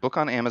 the book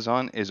on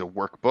Amazon is a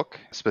workbook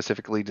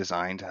specifically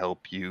designed to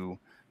help you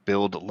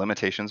build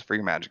limitations for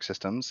your magic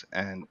systems,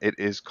 and it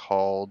is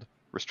called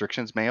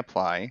Restrictions May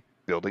Apply,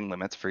 Building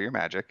Limits for Your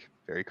Magic.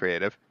 Very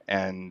creative.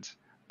 And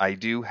I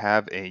do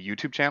have a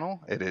YouTube channel.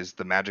 It is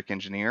The Magic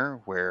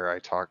Engineer, where I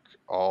talk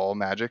all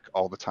magic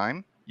all the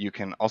time. You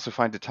can also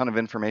find a ton of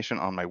information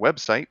on my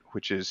website,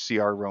 which is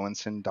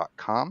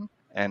crrowenson.com.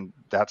 And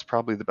that's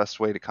probably the best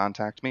way to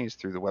contact me is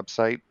through the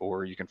website,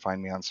 or you can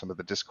find me on some of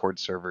the Discord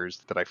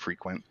servers that I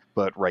frequent.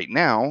 But right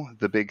now,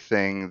 the big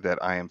thing that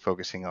I am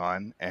focusing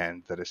on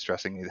and that is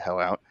stressing me the hell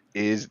out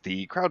is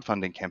the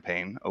crowdfunding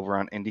campaign over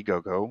on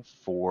Indiegogo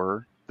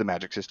for the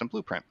Magic System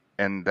Blueprint.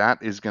 And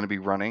that is going to be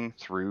running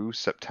through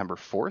September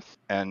 4th.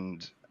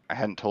 And I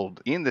hadn't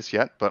told Ian this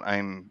yet, but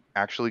I'm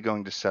actually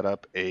going to set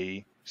up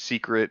a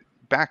secret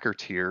backer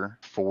tier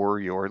for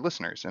your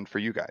listeners and for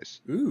you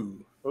guys.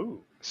 Ooh.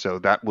 Ooh. So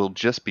that will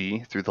just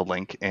be through the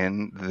link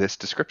in this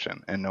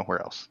description and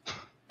nowhere else.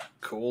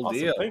 Cool Awesome,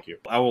 deal. thank you.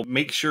 I will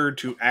make sure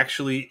to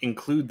actually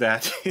include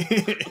that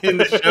in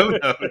the show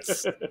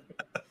notes.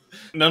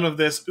 None of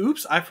this,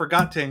 oops, I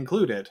forgot to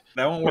include it.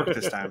 That won't work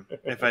this time.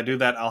 If I do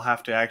that, I'll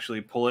have to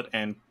actually pull it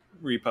and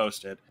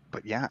repost it.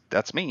 But yeah,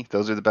 that's me.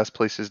 Those are the best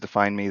places to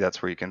find me.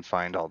 That's where you can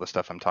find all the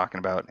stuff I'm talking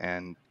about.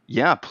 And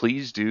yeah,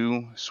 please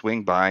do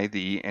swing by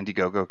the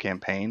Indiegogo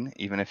campaign,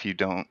 even if you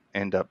don't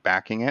end up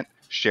backing it.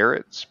 Share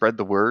it, spread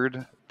the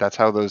word. That's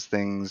how those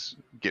things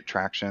get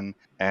traction.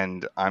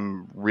 And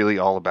I'm really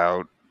all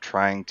about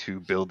trying to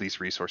build these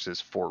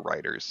resources for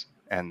writers.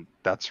 And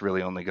that's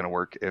really only going to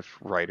work if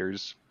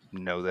writers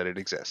know that it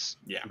exists.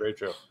 Yeah. Very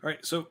true. All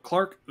right. So,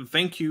 Clark,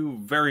 thank you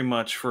very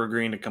much for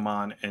agreeing to come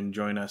on and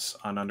join us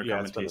on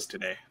Undercommon Taste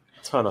today.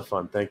 Ton of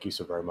fun. Thank you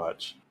so very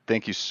much.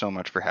 Thank you so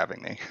much for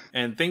having me.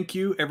 And thank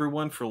you,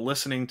 everyone, for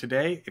listening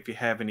today. If you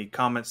have any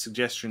comments,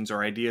 suggestions,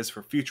 or ideas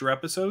for future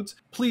episodes,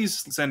 please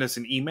send us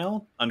an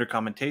email,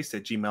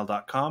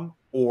 undercommontaste@gmail.com,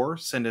 or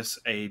send us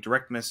a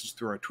direct message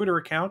through our Twitter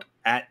account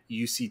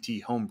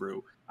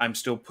 @UCTHomebrew. I'm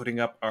still putting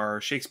up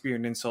our Shakespeare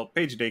and Insult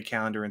page-a-day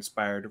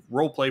calendar-inspired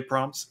roleplay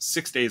prompts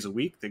 6 days a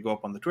week. They go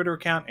up on the Twitter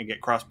account and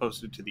get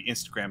cross-posted to the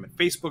Instagram and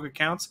Facebook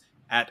accounts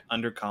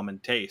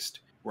 @Undercommon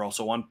Taste. We're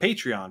also on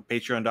Patreon,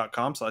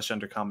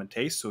 patreon.com/Undercommon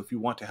Taste. So if you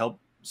want to help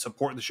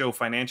support the show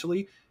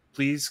financially,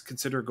 please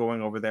consider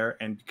going over there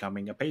and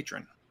becoming a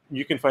patron.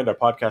 You can find our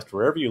podcast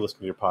wherever you listen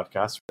to your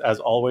podcast. As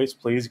always,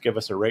 please give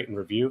us a rate and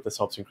review. This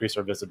helps increase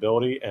our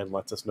visibility and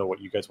lets us know what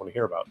you guys want to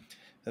hear about.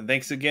 And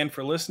thanks again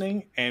for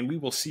listening, and we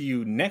will see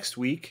you next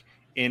week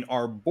in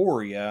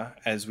Arborea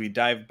as we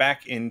dive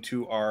back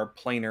into our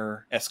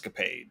planar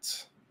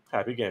escapades.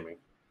 Happy gaming.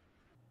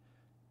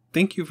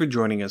 Thank you for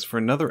joining us for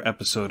another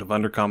episode of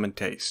Undercommon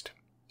Taste.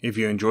 If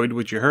you enjoyed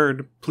what you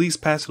heard, please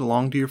pass it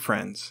along to your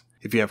friends.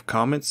 If you have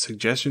comments,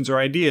 suggestions, or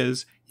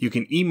ideas, you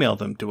can email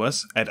them to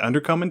us at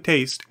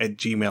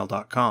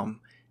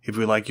undercommontaste@gmail.com. If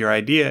we like your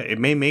idea, it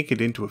may make it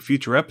into a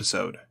future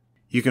episode.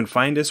 You can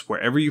find us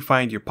wherever you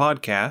find your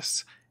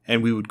podcasts,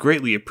 and we would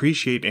greatly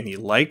appreciate any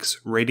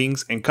likes,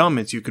 ratings, and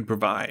comments you could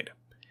provide.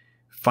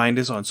 Find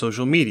us on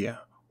social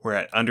media. We're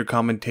at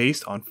Undercommon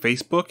Taste on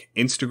Facebook,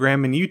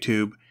 Instagram, and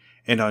YouTube,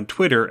 and on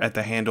Twitter at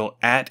the handle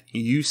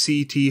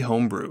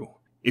 @UCTHomebrew.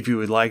 If you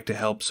would like to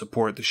help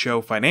support the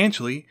show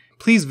financially,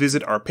 please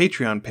visit our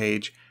Patreon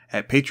page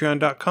at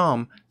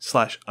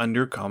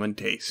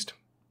patreon.com/undercommontaste.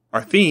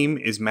 Our theme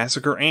is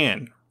Massacre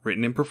Anne,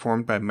 written and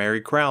performed by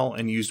Mary Crowell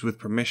and used with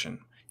permission.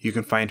 You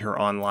can find her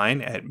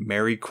online at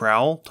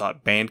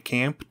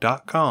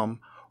marycrowell.bandcamp.com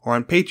or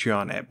on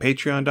Patreon at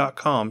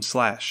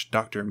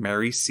patreon.com/Dr.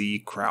 Mary C.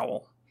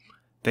 Crowell.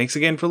 Thanks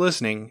again for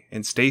listening,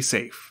 and stay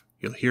safe.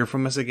 You'll hear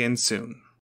from us again soon.